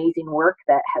the amazing work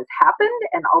that has happened,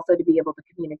 and also to be able to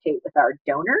communicate with our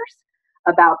donors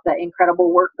about the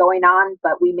incredible work going on,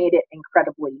 but we made it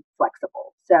incredibly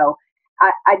flexible. So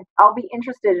I'll be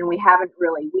interested, and we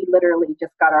literally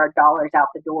just got our dollars out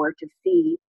the door to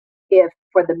see if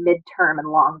for the midterm and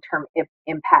long-term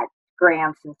impact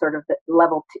grants and sort of the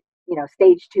level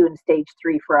stage 2 and stage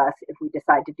 3 for us, if we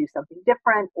decide to do something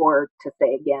different, or to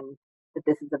say again that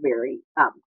this is a very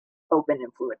open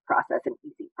and fluid process and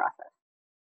easy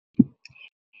process.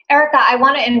 Erica, I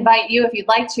want to invite you, if you'd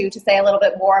like to say a little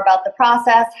bit more about the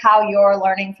process, how you're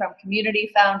learning from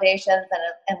community foundations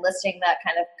and enlisting that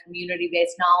kind of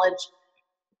community-based knowledge.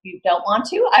 If you don't want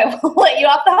to, I will let you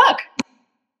off the hook.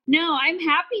 No, I'm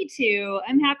happy to.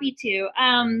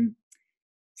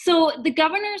 So the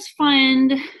Governor's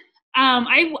Fund,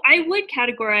 I would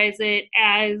categorize it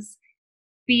as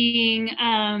being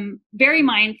very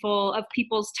mindful of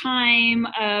people's time,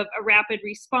 of a rapid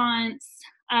response.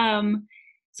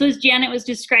 So as Janet was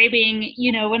describing,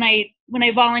 when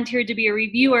I volunteered to be a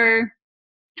reviewer,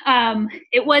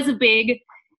 it was a big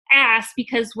ask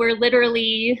because we're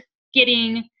literally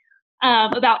getting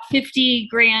about 50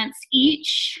 grants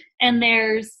each, and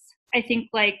there's, I think,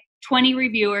 like 20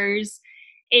 reviewers,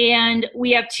 and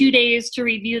we have 2 days to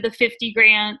review the 50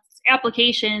 grants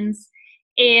applications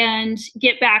and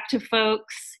get back to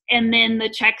folks, and then the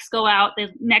checks go out the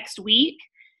next week,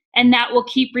 and that will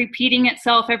keep repeating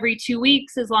itself every 2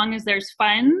 weeks as long as there's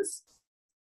funds.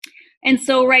 And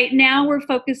so right now we're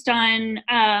focused on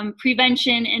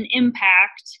prevention and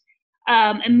impact,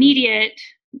 immediate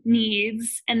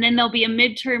needs, and then there'll be a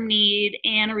midterm need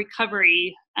and a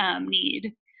recovery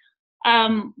need.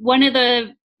 One of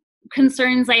the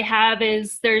concerns I have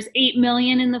is there's $8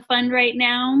 million in the fund right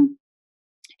now,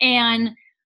 and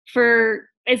for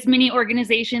as many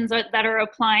organizations that are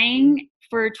applying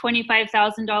for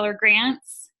 $25,000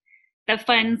 grants, the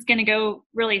fund's going to go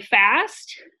really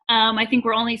fast. I think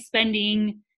we're only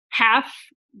spending half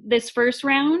this first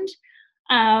round,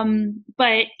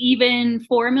 but even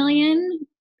 $4 million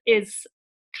is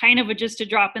kind of just a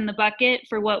drop in the bucket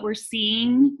for what we're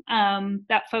seeing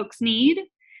that folks need.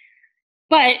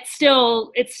 But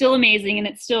still, it's still amazing, and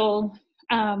it's still,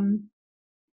 a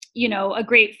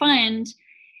great fund.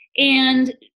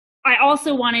 And I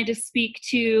also wanted to speak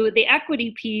to the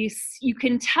equity piece. You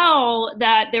can tell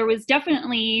that there was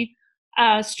definitely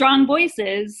strong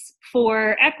voices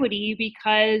for equity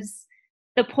because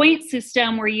the point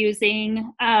system we're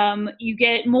using, you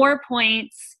get more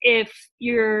points if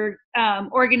your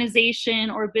organization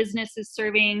or business is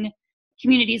serving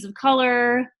communities of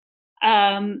color,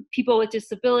 people with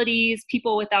disabilities,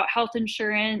 people without health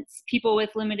insurance, people with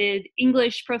limited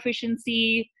English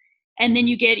proficiency. And then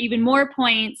you get even more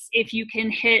points if you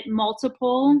can hit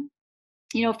multiple,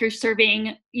 if you're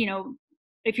serving,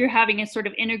 if you're having a sort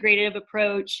of integrative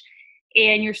approach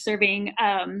and you're serving,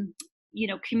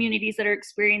 communities that are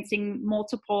experiencing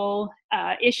multiple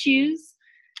issues.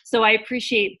 So I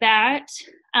appreciate that.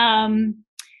 And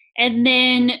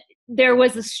then there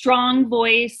was a strong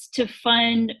voice to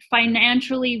fund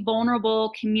financially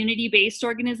vulnerable community-based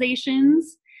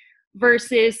organizations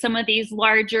versus some of these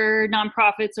larger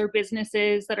nonprofits or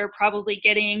businesses that are probably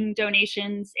getting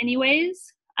donations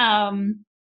anyways.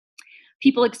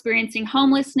 People experiencing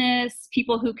homelessness,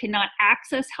 people who cannot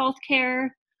access healthcare,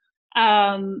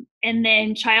 and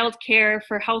then childcare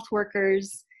for health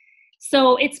workers.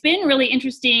 So it's been really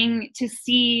interesting to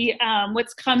see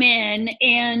what's come in.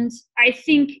 And I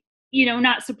think,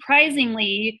 not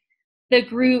surprisingly, the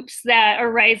groups that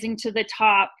are rising to the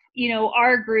top,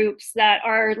 are groups that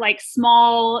are like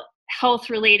small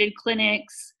health-related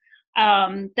clinics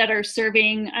that are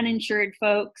serving uninsured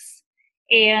folks.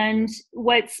 And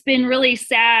what's been really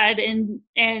sad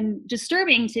and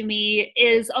disturbing to me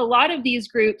is a lot of these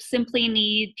groups simply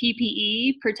need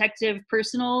PPE, protective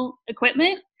personal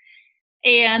equipment.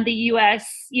 And the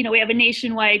US, we have a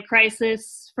nationwide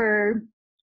crisis for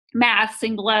masks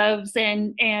and gloves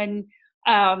and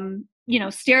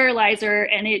sterilizer.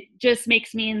 And it just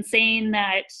makes me insane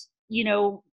that,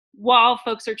 while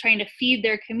folks are trying to feed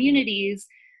their communities,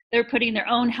 they're putting their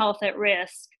own health at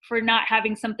risk for not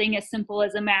having something as simple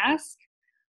as a mask.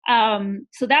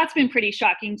 So that's been pretty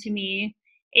shocking to me.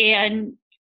 And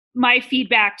my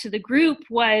feedback to the group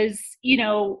was,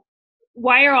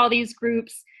 why are all of these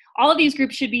groups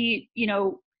should be,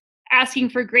 asking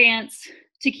for grants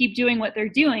to keep doing what they're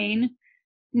doing,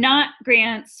 not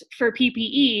grants for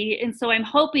PPE. And so I'm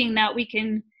hoping that we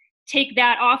can take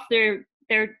that off their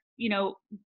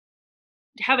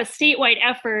have a statewide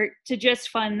effort to just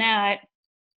fund that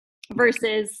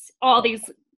versus all these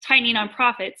tiny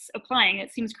nonprofits applying.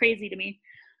 It seems crazy to me.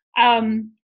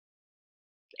 And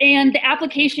the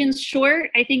application's short.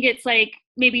 I think it's like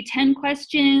maybe 10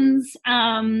 questions.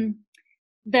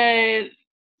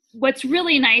 What's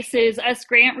really nice is us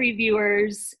grant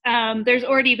reviewers, there's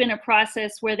already been a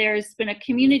process where there's been a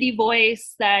community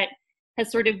voice that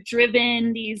has sort of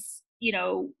driven these,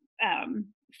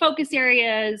 focus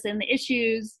areas and the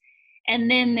issues.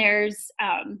 And then there's,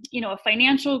 a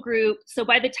financial group. So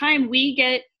by the time we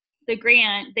get the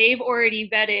grant, they've already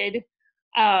vetted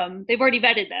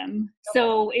them.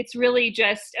 So it's really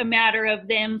just a matter of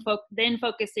them then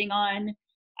focusing on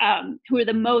who are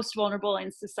the most vulnerable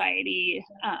in society.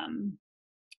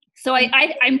 So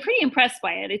I'm pretty impressed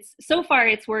by it. So far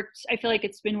it's worked. I feel like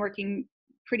it's been working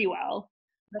pretty well.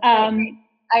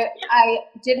 I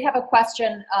did have a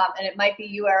question, and it might be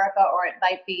you, Erica, or it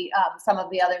might be some of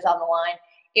the others on the line.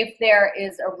 If there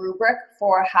is a rubric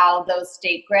for how those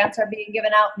state grants are being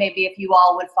given out, maybe if you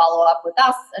all would follow up with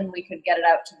us and we could get it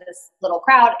out to this little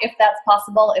crowd, if that's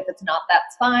possible. If it's not,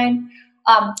 that's fine.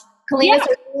 Collinus,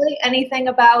 really anything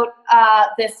about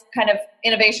this kind of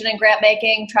innovation in grant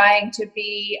making, trying to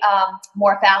be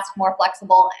more fast, more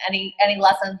flexible? Any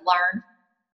lessons learned?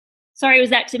 Sorry, was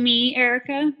that to me,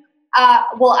 Erica?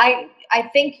 Well, I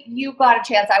think you got a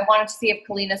chance. I wanted to see if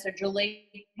Collinus or Julie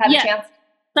had a chance.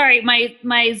 Sorry,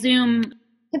 my Zoom.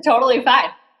 Totally fine.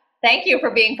 Thank you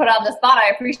for being put on the spot. I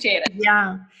appreciate it.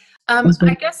 Yeah.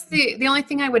 I guess the only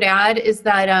thing I would add is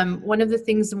that one of the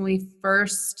things when we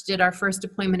first did our first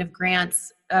deployment of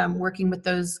grants, working with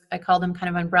those, I call them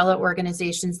kind of umbrella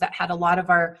organizations that had a lot of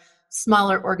our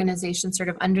smaller organizations sort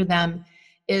of under them,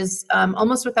 is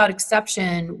almost without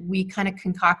exception, we kind of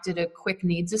concocted a quick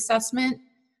needs assessment.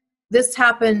 This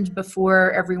happened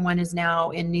before everyone is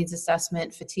now in needs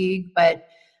assessment fatigue, but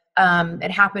it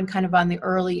happened kind of on the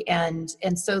early end.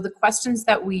 And so the questions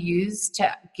that we used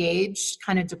to gauge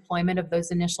kind of deployment of those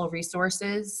initial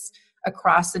resources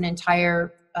across an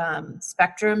entire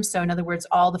spectrum. So in other words,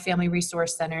 all the family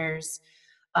resource centers,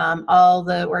 all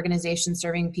the organizations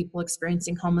serving people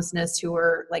experiencing homelessness, who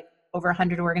were like over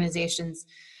 100 organizations,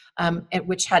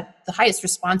 which had the highest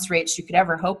response rates you could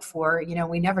ever hope for.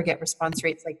 We never get response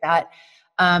rates like that.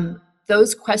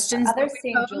 Those questions. Others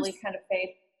seeing Julie kind of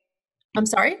fade. I'm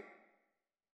sorry?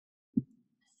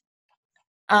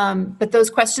 But those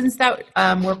questions that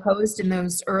were posed in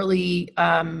those early,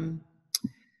 kind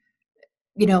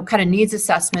of needs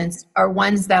assessments are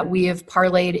ones that we have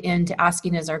parlayed into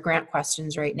asking as our grant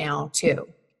questions right now too.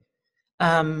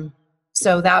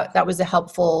 So that was a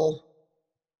helpful,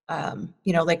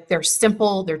 like they're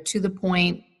simple, they're to the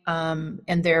point,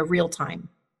 and they're real time.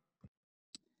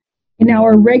 In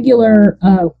our regular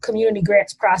community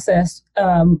grants process,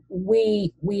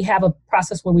 we have a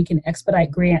process where we can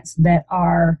expedite grants that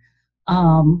are,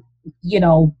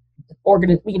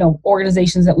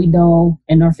 organizations that we know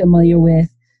and are familiar with.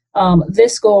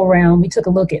 This go around, we took a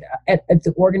look at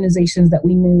the organizations that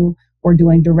we knew were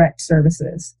doing direct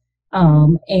services,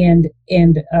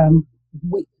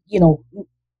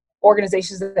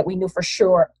 organizations that we knew for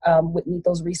sure would need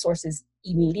those resources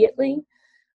immediately.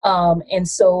 And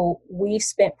so we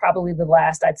spent probably the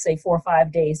last, I'd say 4 or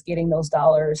 5 days getting those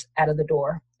dollars out of the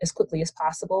door as quickly as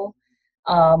possible,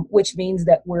 which means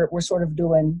that we're sort of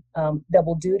doing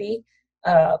double duty.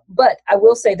 But I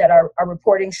will say that our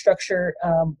reporting structure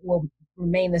will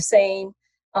remain the same,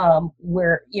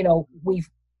 where, we've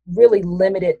really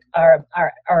limited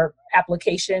our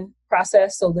application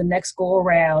process. So the next go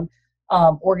around,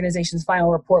 organization's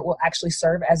final report will actually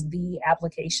serve as the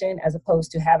application, as opposed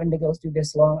to having to go through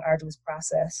this long, arduous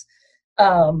process.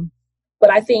 But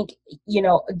I think,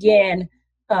 again,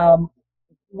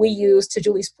 we use, to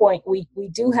Julie's point, we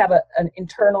do have an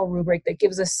internal rubric that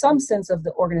gives us some sense of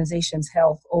the organization's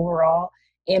health overall.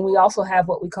 And we also have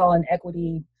what we call an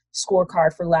equity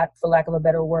scorecard, for lack of a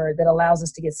better word, that allows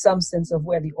us to get some sense of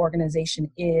where the organization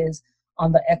is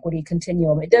on the equity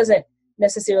continuum. It doesn't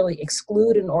necessarily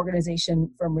exclude an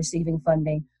organization from receiving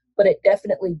funding, but it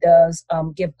definitely does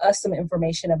give us some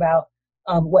information about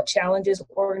what challenges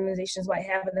organizations might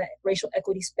have in that racial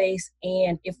equity space,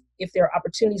 and if there are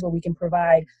opportunities where we can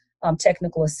provide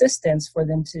technical assistance for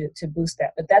them to boost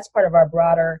that. But that's part of our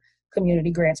broader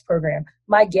community grants program.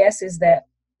 My guess is that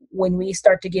when we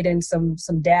start to get in some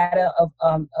data of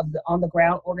the on the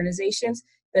ground organizations,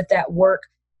 that work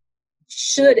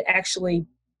should actually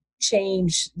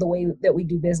change the way that we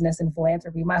do business in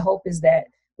philanthropy. My hope is that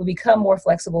we become more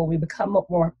flexible, we become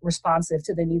more responsive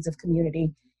to the needs of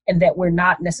community, and that we're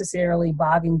not necessarily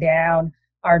bogging down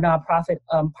our nonprofit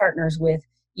partners with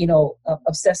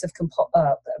obsessive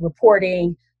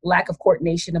reporting, lack of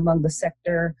coordination among the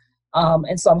sector.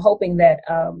 And so I'm hoping that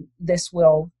this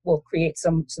will create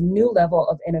some new level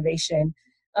of innovation.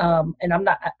 And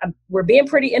we're being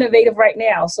pretty innovative right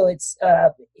now, so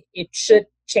it should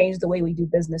change the way we do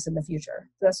business in the future.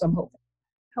 That's what I'm hoping.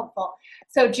 Helpful.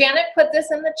 So Janet put this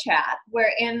in the chat.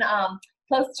 We're in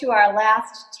close to our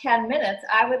last 10 minutes.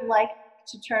 I would like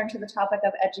to turn to the topic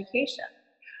of education.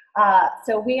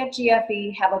 So we at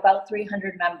GFE have about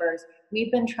 300 members.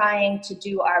 We've been trying to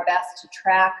do our best to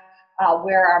track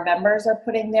where our members are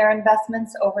putting their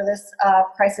investments over this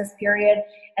crisis period,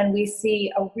 and we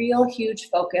see a real huge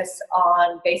focus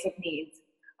on basic needs,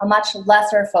 a much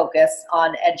lesser focus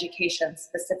on education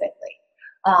specifically.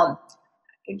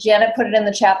 Janet put it in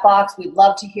the chat box. We'd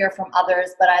love to hear from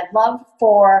others, but I'd love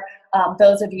for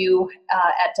those of you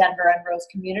at Denver and Rose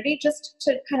Community just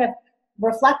to kind of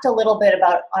reflect a little bit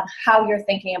on how you're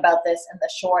thinking about this in the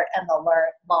short and the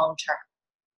long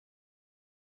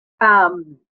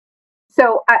term.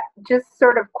 So just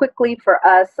sort of quickly for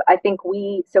us, I think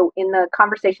so in the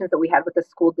conversations that we had with the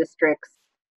school districts,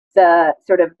 Celine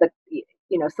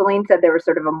said there was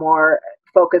sort of a more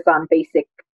focus on basic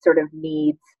sort of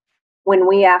needs. When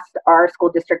we asked our school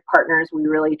district partners, we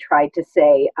really tried to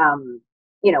say,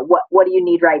 what do you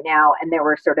need right now? And there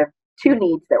were sort of two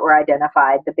needs that were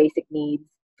identified: the basic needs,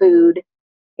 food.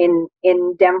 In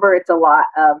Denver, it's a lot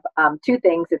of two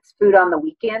things. It's food on the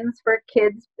weekends for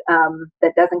kids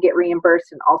that doesn't get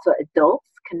reimbursed, and also adults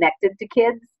connected to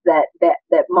kids that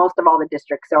most of all the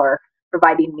districts are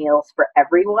providing meals for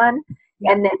everyone.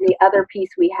 Yeah. And then the other piece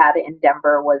we had in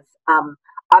Denver was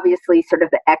obviously sort of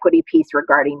the equity piece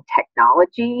regarding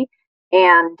technology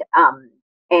and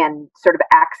sort of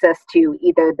access to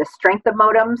either the strength of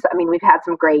modems. I mean, we've had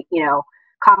some great,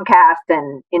 Comcast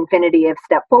and Infinity have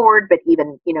stepped forward, but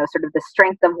even, sort of the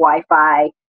strength of Wi-Fi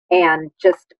and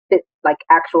just like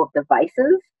actual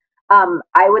devices.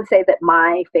 I would say that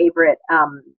my favorite,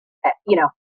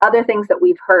 other things that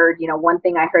we've heard, one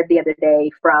thing I heard the other day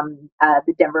from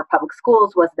the Denver Public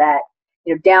Schools was that,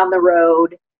 down the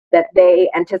road that they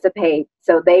anticipate,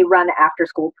 so they run after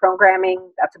school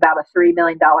programming. That's about a $3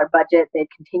 million budget. They've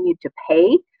continued to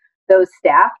pay those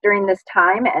staff during this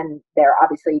time, and they're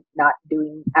obviously not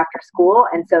doing after school.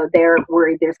 And so they're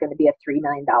worried there's going to be a $3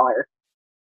 million,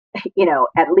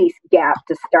 at least gap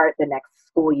to start the next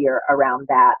school year around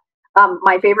that.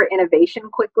 My favorite innovation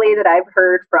quickly that I've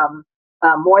heard from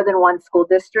more than one school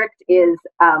district is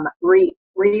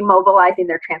remobilizing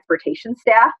their transportation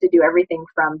staff to do everything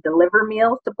from deliver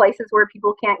meals to places where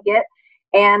people can't get,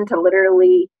 and to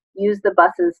literally use the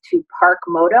buses to park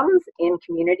modems in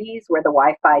communities where the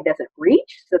Wi-Fi doesn't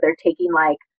reach. So they're taking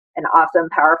like an awesome,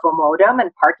 powerful modem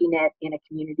and parking it in a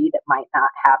community that might not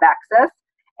have access.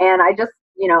 And I just,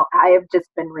 I have just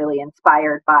been really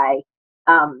inspired by,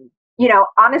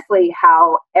 honestly,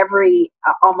 how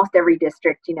almost every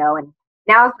district, and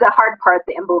now's the hard part,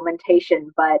 the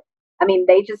implementation, but I mean,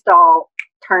 they just all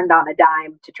turned on a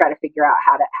dime to try to figure out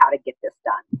how to get this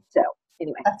done. So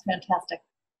anyway. That's fantastic.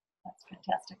 That's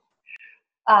fantastic.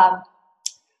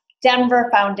 Denver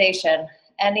Foundation,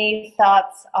 any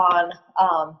thoughts on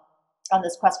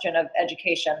this question of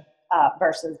education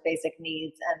versus basic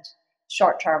needs and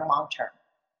short-term, long-term?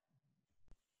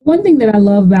 One thing that I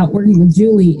love about working with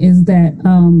Julie is that,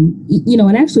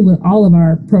 and actually with all of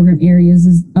our program areas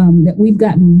is that we've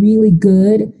gotten really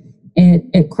good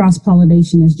at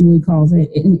cross-pollination, as Julie calls it,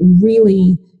 and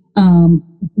really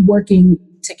working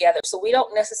together. So we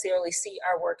don't necessarily see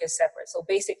our work as separate. So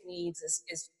basic needs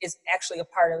is actually a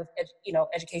part of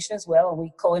education as well, and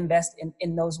we co-invest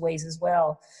in those ways as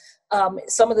well.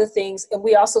 Some of the things, and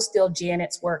we also steal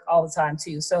Janet's work all the time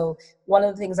too. So one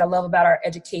of the things I love about our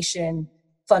education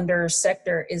funders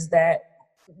sector is that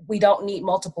we don't need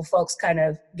multiple folks kind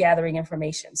of gathering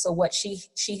information. So what she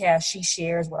has, she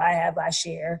shares. What I have, I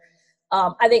share.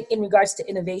 I think in regards to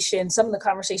innovation, some of the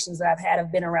conversations that I've had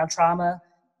have been around trauma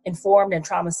informed and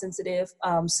trauma sensitive.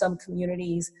 Some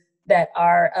communities that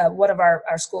are one of our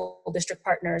school district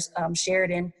partners,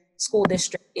 Sheridan School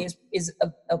District is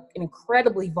an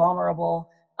incredibly vulnerable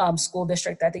school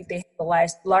district. I think they have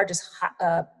the largest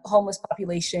homeless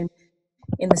population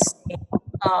in the state.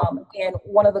 And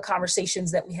one of the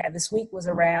conversations that we had this week was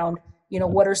around,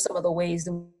 what are some of the ways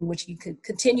in which you could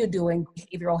continue doing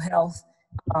behavioral health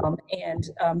and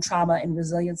trauma and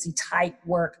resiliency type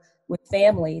work with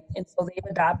families. And so they've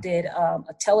adopted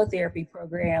a teletherapy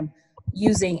program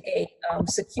using a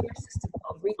secure system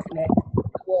called Reconnect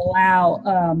that will allow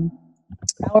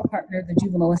our partner, the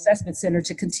Juvenile Assessment Center,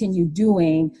 to continue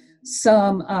doing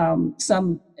some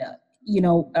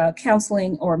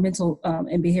counseling or mental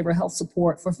and behavioral health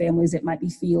support for families that might be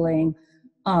feeling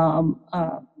traumatized.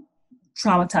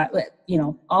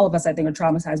 All of us, I think, are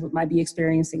traumatized, but might be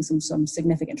experiencing some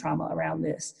significant trauma around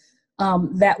this.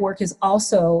 That work is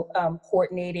also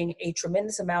coordinating a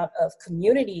tremendous amount of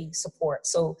community support.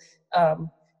 So,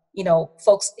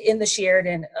 folks in the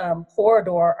Sheridan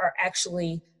corridor are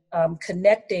actually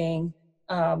connecting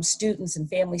students and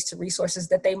families to resources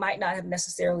that they might not have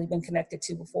necessarily been connected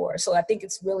to before. So I think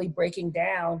it's really breaking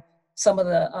down some of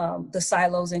the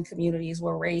silos in communities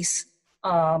where race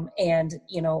and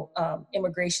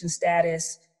immigration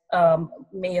status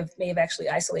may have actually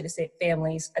isolated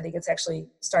families. I think it's actually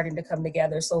starting to come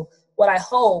together. So what I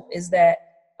hope is that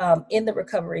in the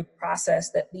recovery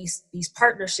process, that these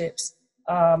partnerships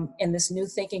and this new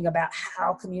thinking about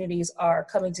how communities are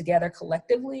coming together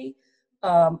collectively,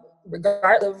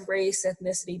 regardless of race,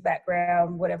 ethnicity,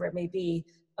 background, whatever it may be,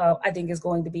 I think is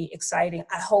going to be exciting.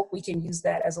 I hope we can use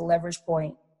that as a leverage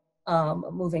point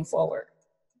moving forward.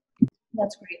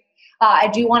 That's great. I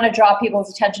do want to draw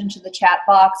people's attention to the chat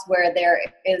box where there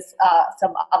is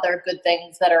some other good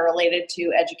things that are related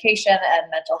to education and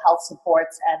mental health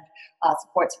supports and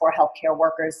supports for healthcare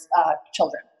workers'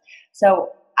 children.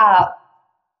 So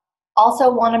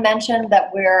also want to mention that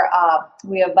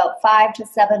we have about 5 to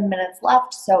 7 minutes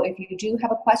left. So if you do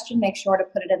have a question, make sure to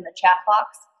put it in the chat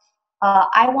box.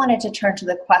 I wanted to turn to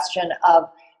the question of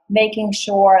making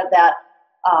sure that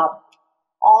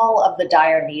all of the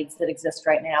dire needs that exist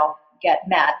right now get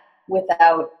met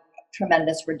without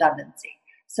tremendous redundancy.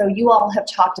 So you all have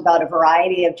talked about a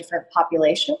variety of different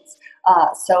populations.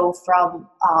 So from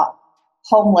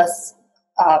homeless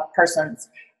persons,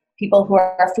 people who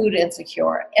are food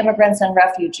insecure, immigrants and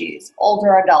refugees,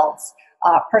 older adults,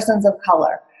 persons of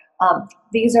color.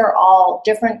 These are all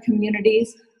different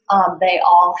communities. They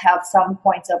all have some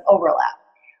points of overlap.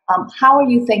 How are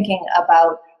you thinking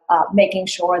about making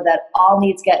sure that all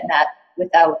needs get met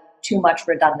without too much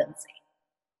redundancy?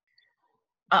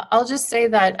 I'll just say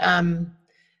that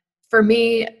for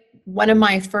me, one of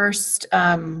my first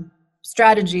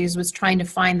strategies was trying to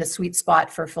find the sweet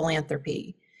spot for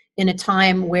philanthropy in a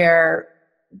time where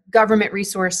government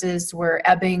resources were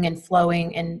ebbing and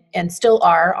flowing and still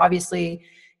are, obviously,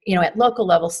 at local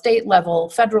level, state level,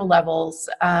 federal levels,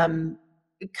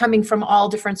 coming from all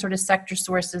different sort of sector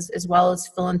sources, as well as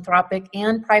philanthropic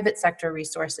and private sector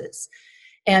resources.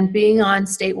 And being on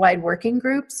statewide working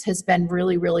groups has been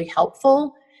really, really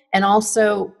helpful. And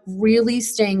also really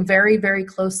staying very, very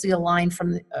closely aligned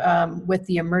with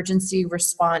the emergency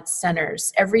response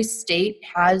centers. Every state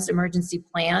has emergency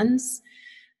plans.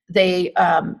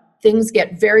 Things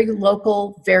get very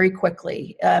local very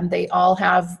quickly. They all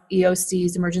have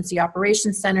EOCs, emergency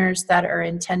operations centers, that are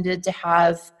intended to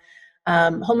have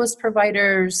homeless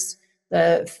providers,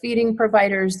 the feeding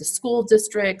providers, the school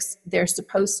districts. They're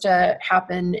supposed to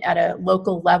happen at a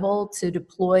local level to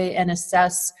deploy and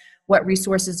assess what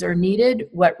resources are needed,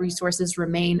 what resources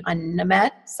remain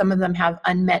unmet. Some of them have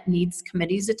unmet needs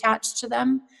committees attached to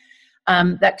them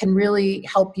that can really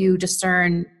help you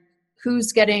discern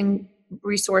who's getting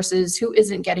resources, who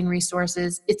isn't getting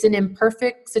resources. It's an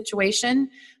imperfect situation,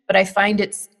 but I find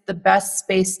it's the best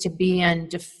space to be in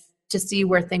to see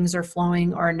where things are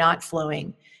flowing or not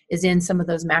flowing, is in some of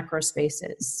those macro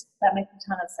spaces. That makes a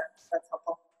ton of sense. That's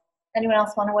helpful. Anyone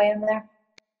else want to weigh in there?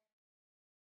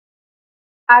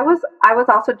 I was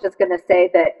also just going to say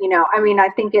that, I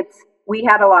think we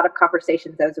had a lot of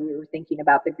conversations as we were thinking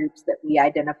about the groups that we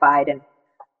identified, and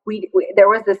there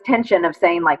was this tension of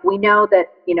saying, like, we know that,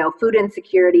 food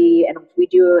insecurity, and we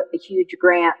do a huge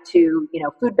grant to,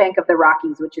 Food Bank of the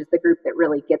Rockies, which is the group that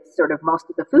really gets sort of most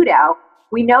of the food out.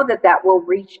 We know that will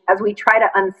reach, as we try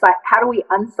to how do we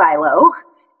unsilo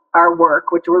our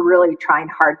work, which we're really trying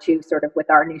hard to sort of with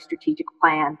our new strategic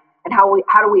plan, and how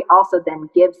do we also then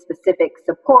give specific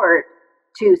support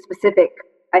to specific,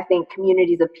 I think,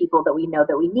 communities of people that we know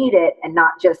that we need it, and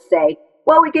not just say,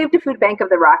 well, we gave to Food Bank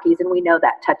of the Rockies and we know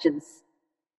that touches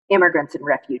immigrants and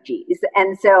refugees.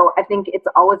 And so I think it's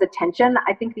always a tension.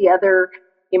 I think the other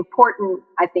important,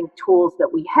 tools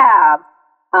that we have,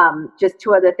 just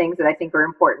two other things that I think are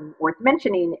important, worth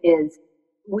mentioning, is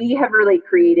we have really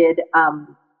created as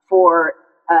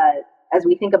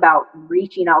we think about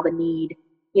reaching all the need,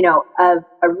 a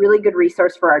really good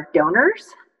resource for our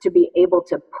donors to be able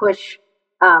to push,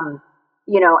 and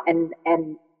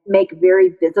make very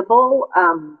visible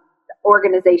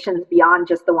organizations beyond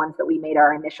just the ones that we made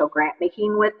our initial grant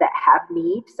making with that have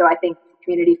need. So I think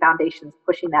community foundations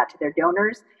pushing that to their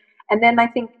donors. And then I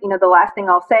think, the last thing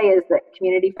I'll say is that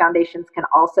community foundations can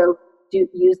also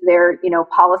use their,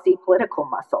 policy political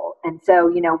muscle. And so,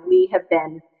 we have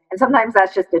been, And sometimes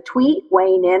that's just a tweet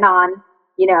weighing in on,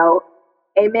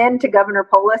 amen to Governor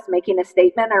Polis making a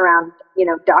statement around,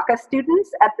 DACA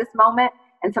students at this moment.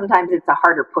 And sometimes it's a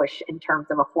harder push in terms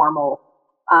of a formal,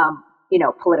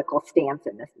 political stance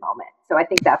in this moment. So I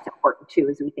think that's important too,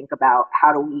 as we think about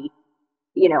how do we,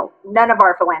 none of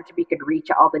our philanthropy could reach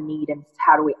all the need, and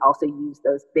how do we also use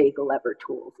those big lever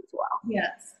tools as well?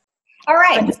 Yes. All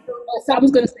right. So I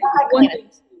was going to say one thing.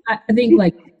 I think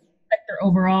like sector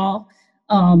overall,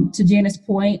 to Janet's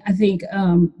point, I think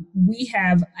we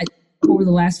have over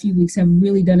the last few weeks have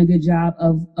really done a good job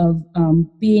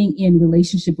of being in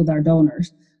relationship with our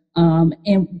donors,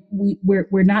 and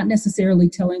we're not necessarily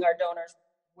telling our donors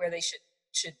where they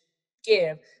should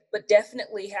give, but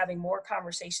definitely having more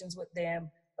conversations with them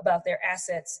about their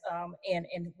assets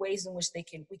and ways in which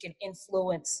we can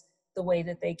influence the way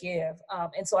that they give.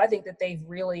 And so I think that they've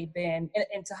really been,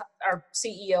 and to our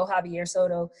CEO, Javier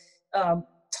Soto,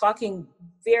 talking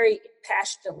very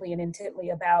passionately and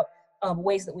intently about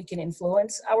ways that we can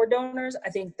influence our donors. I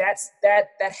think that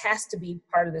has to be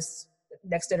part of this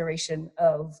next iteration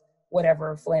of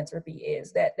whatever philanthropy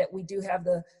is, that we do have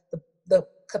the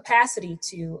capacity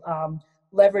to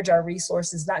leverage our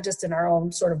resources, not just in our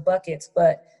own sort of buckets,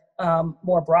 but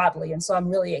more broadly. And so I'm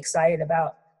really excited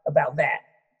about that.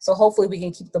 So hopefully we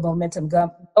can keep the momentum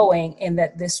going, and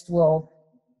that this will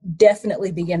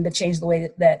definitely begin to change the way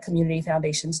that community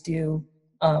foundations do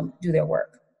their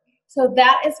work. So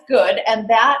that is good, and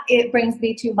it brings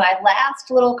me to my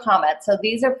last little comment. So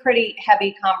these are pretty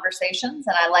heavy conversations,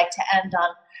 and I like to end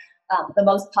on the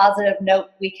most positive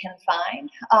note we can find.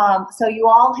 So you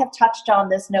all have touched on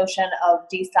this notion of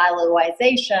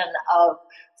desiloization, of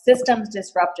systems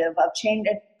disruption, of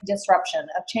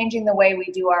changing the way we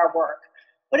do our work.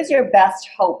 What is your best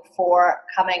hope for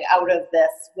coming out of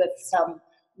this with some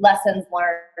lessons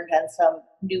learned and some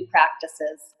new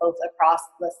practices, both across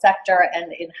the sector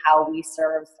and in how we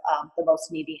serve the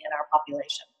most needy in our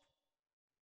population?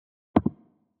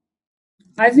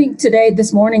 I think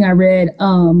this morning I read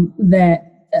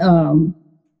that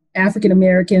African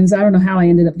Americans, I don't know how I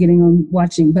ended up getting on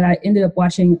watching, but I ended up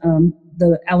watching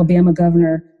the Alabama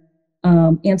governor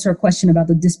answer a question about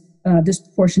the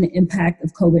disproportionate impact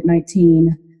of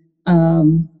COVID-19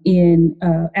 in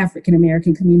African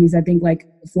American communities. I think like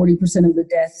 40% of the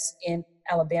deaths in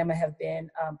Alabama have been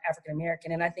African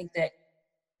American. And I think that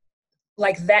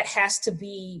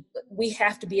we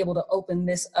have to be able to open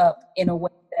this up in a way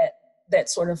that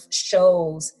sort of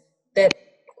shows that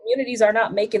communities are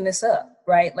not making this up,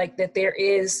 right? Like that there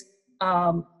is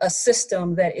a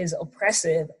system that is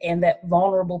oppressive, and that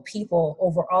vulnerable people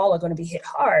overall are going to be hit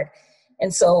hard.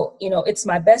 And so, it's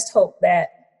my best hope that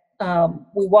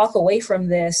we walk away from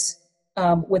this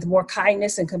with more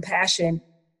kindness and compassion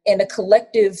and a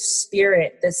collective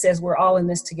spirit that says we're all in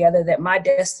this together, that my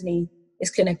destiny is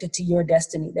connected to your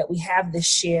destiny, that we have this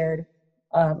shared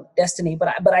destiny.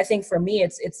 But I think for me,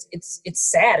 it's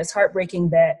sad. It's heartbreaking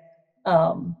that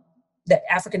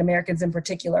African Americans in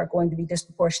particular are going to be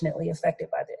disproportionately affected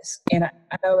by this. And I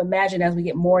imagine as we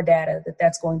get more data that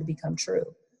that's going to become true.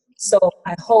 So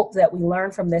I hope that we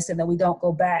learn from this and that we don't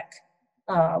go back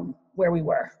where we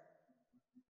were.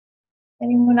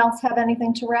 Anyone else have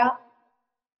anything to wrap?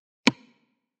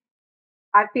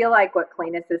 I feel like what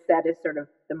Collinus has said is sort of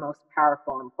the most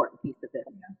powerful and important piece of it.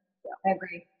 So. I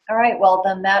agree. All right, well,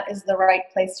 then that is the right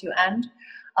place to end.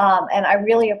 And I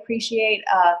really appreciate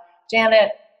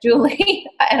Janet, Julie,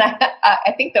 and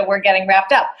I think that we're getting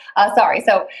wrapped up. Sorry.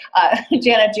 So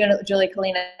Janet, Julie,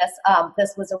 Collinus,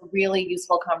 this was a really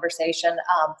useful conversation.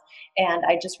 And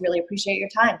I just really appreciate your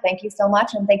time. Thank you so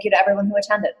much. And thank you to everyone who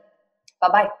attended.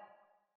 Bye-bye.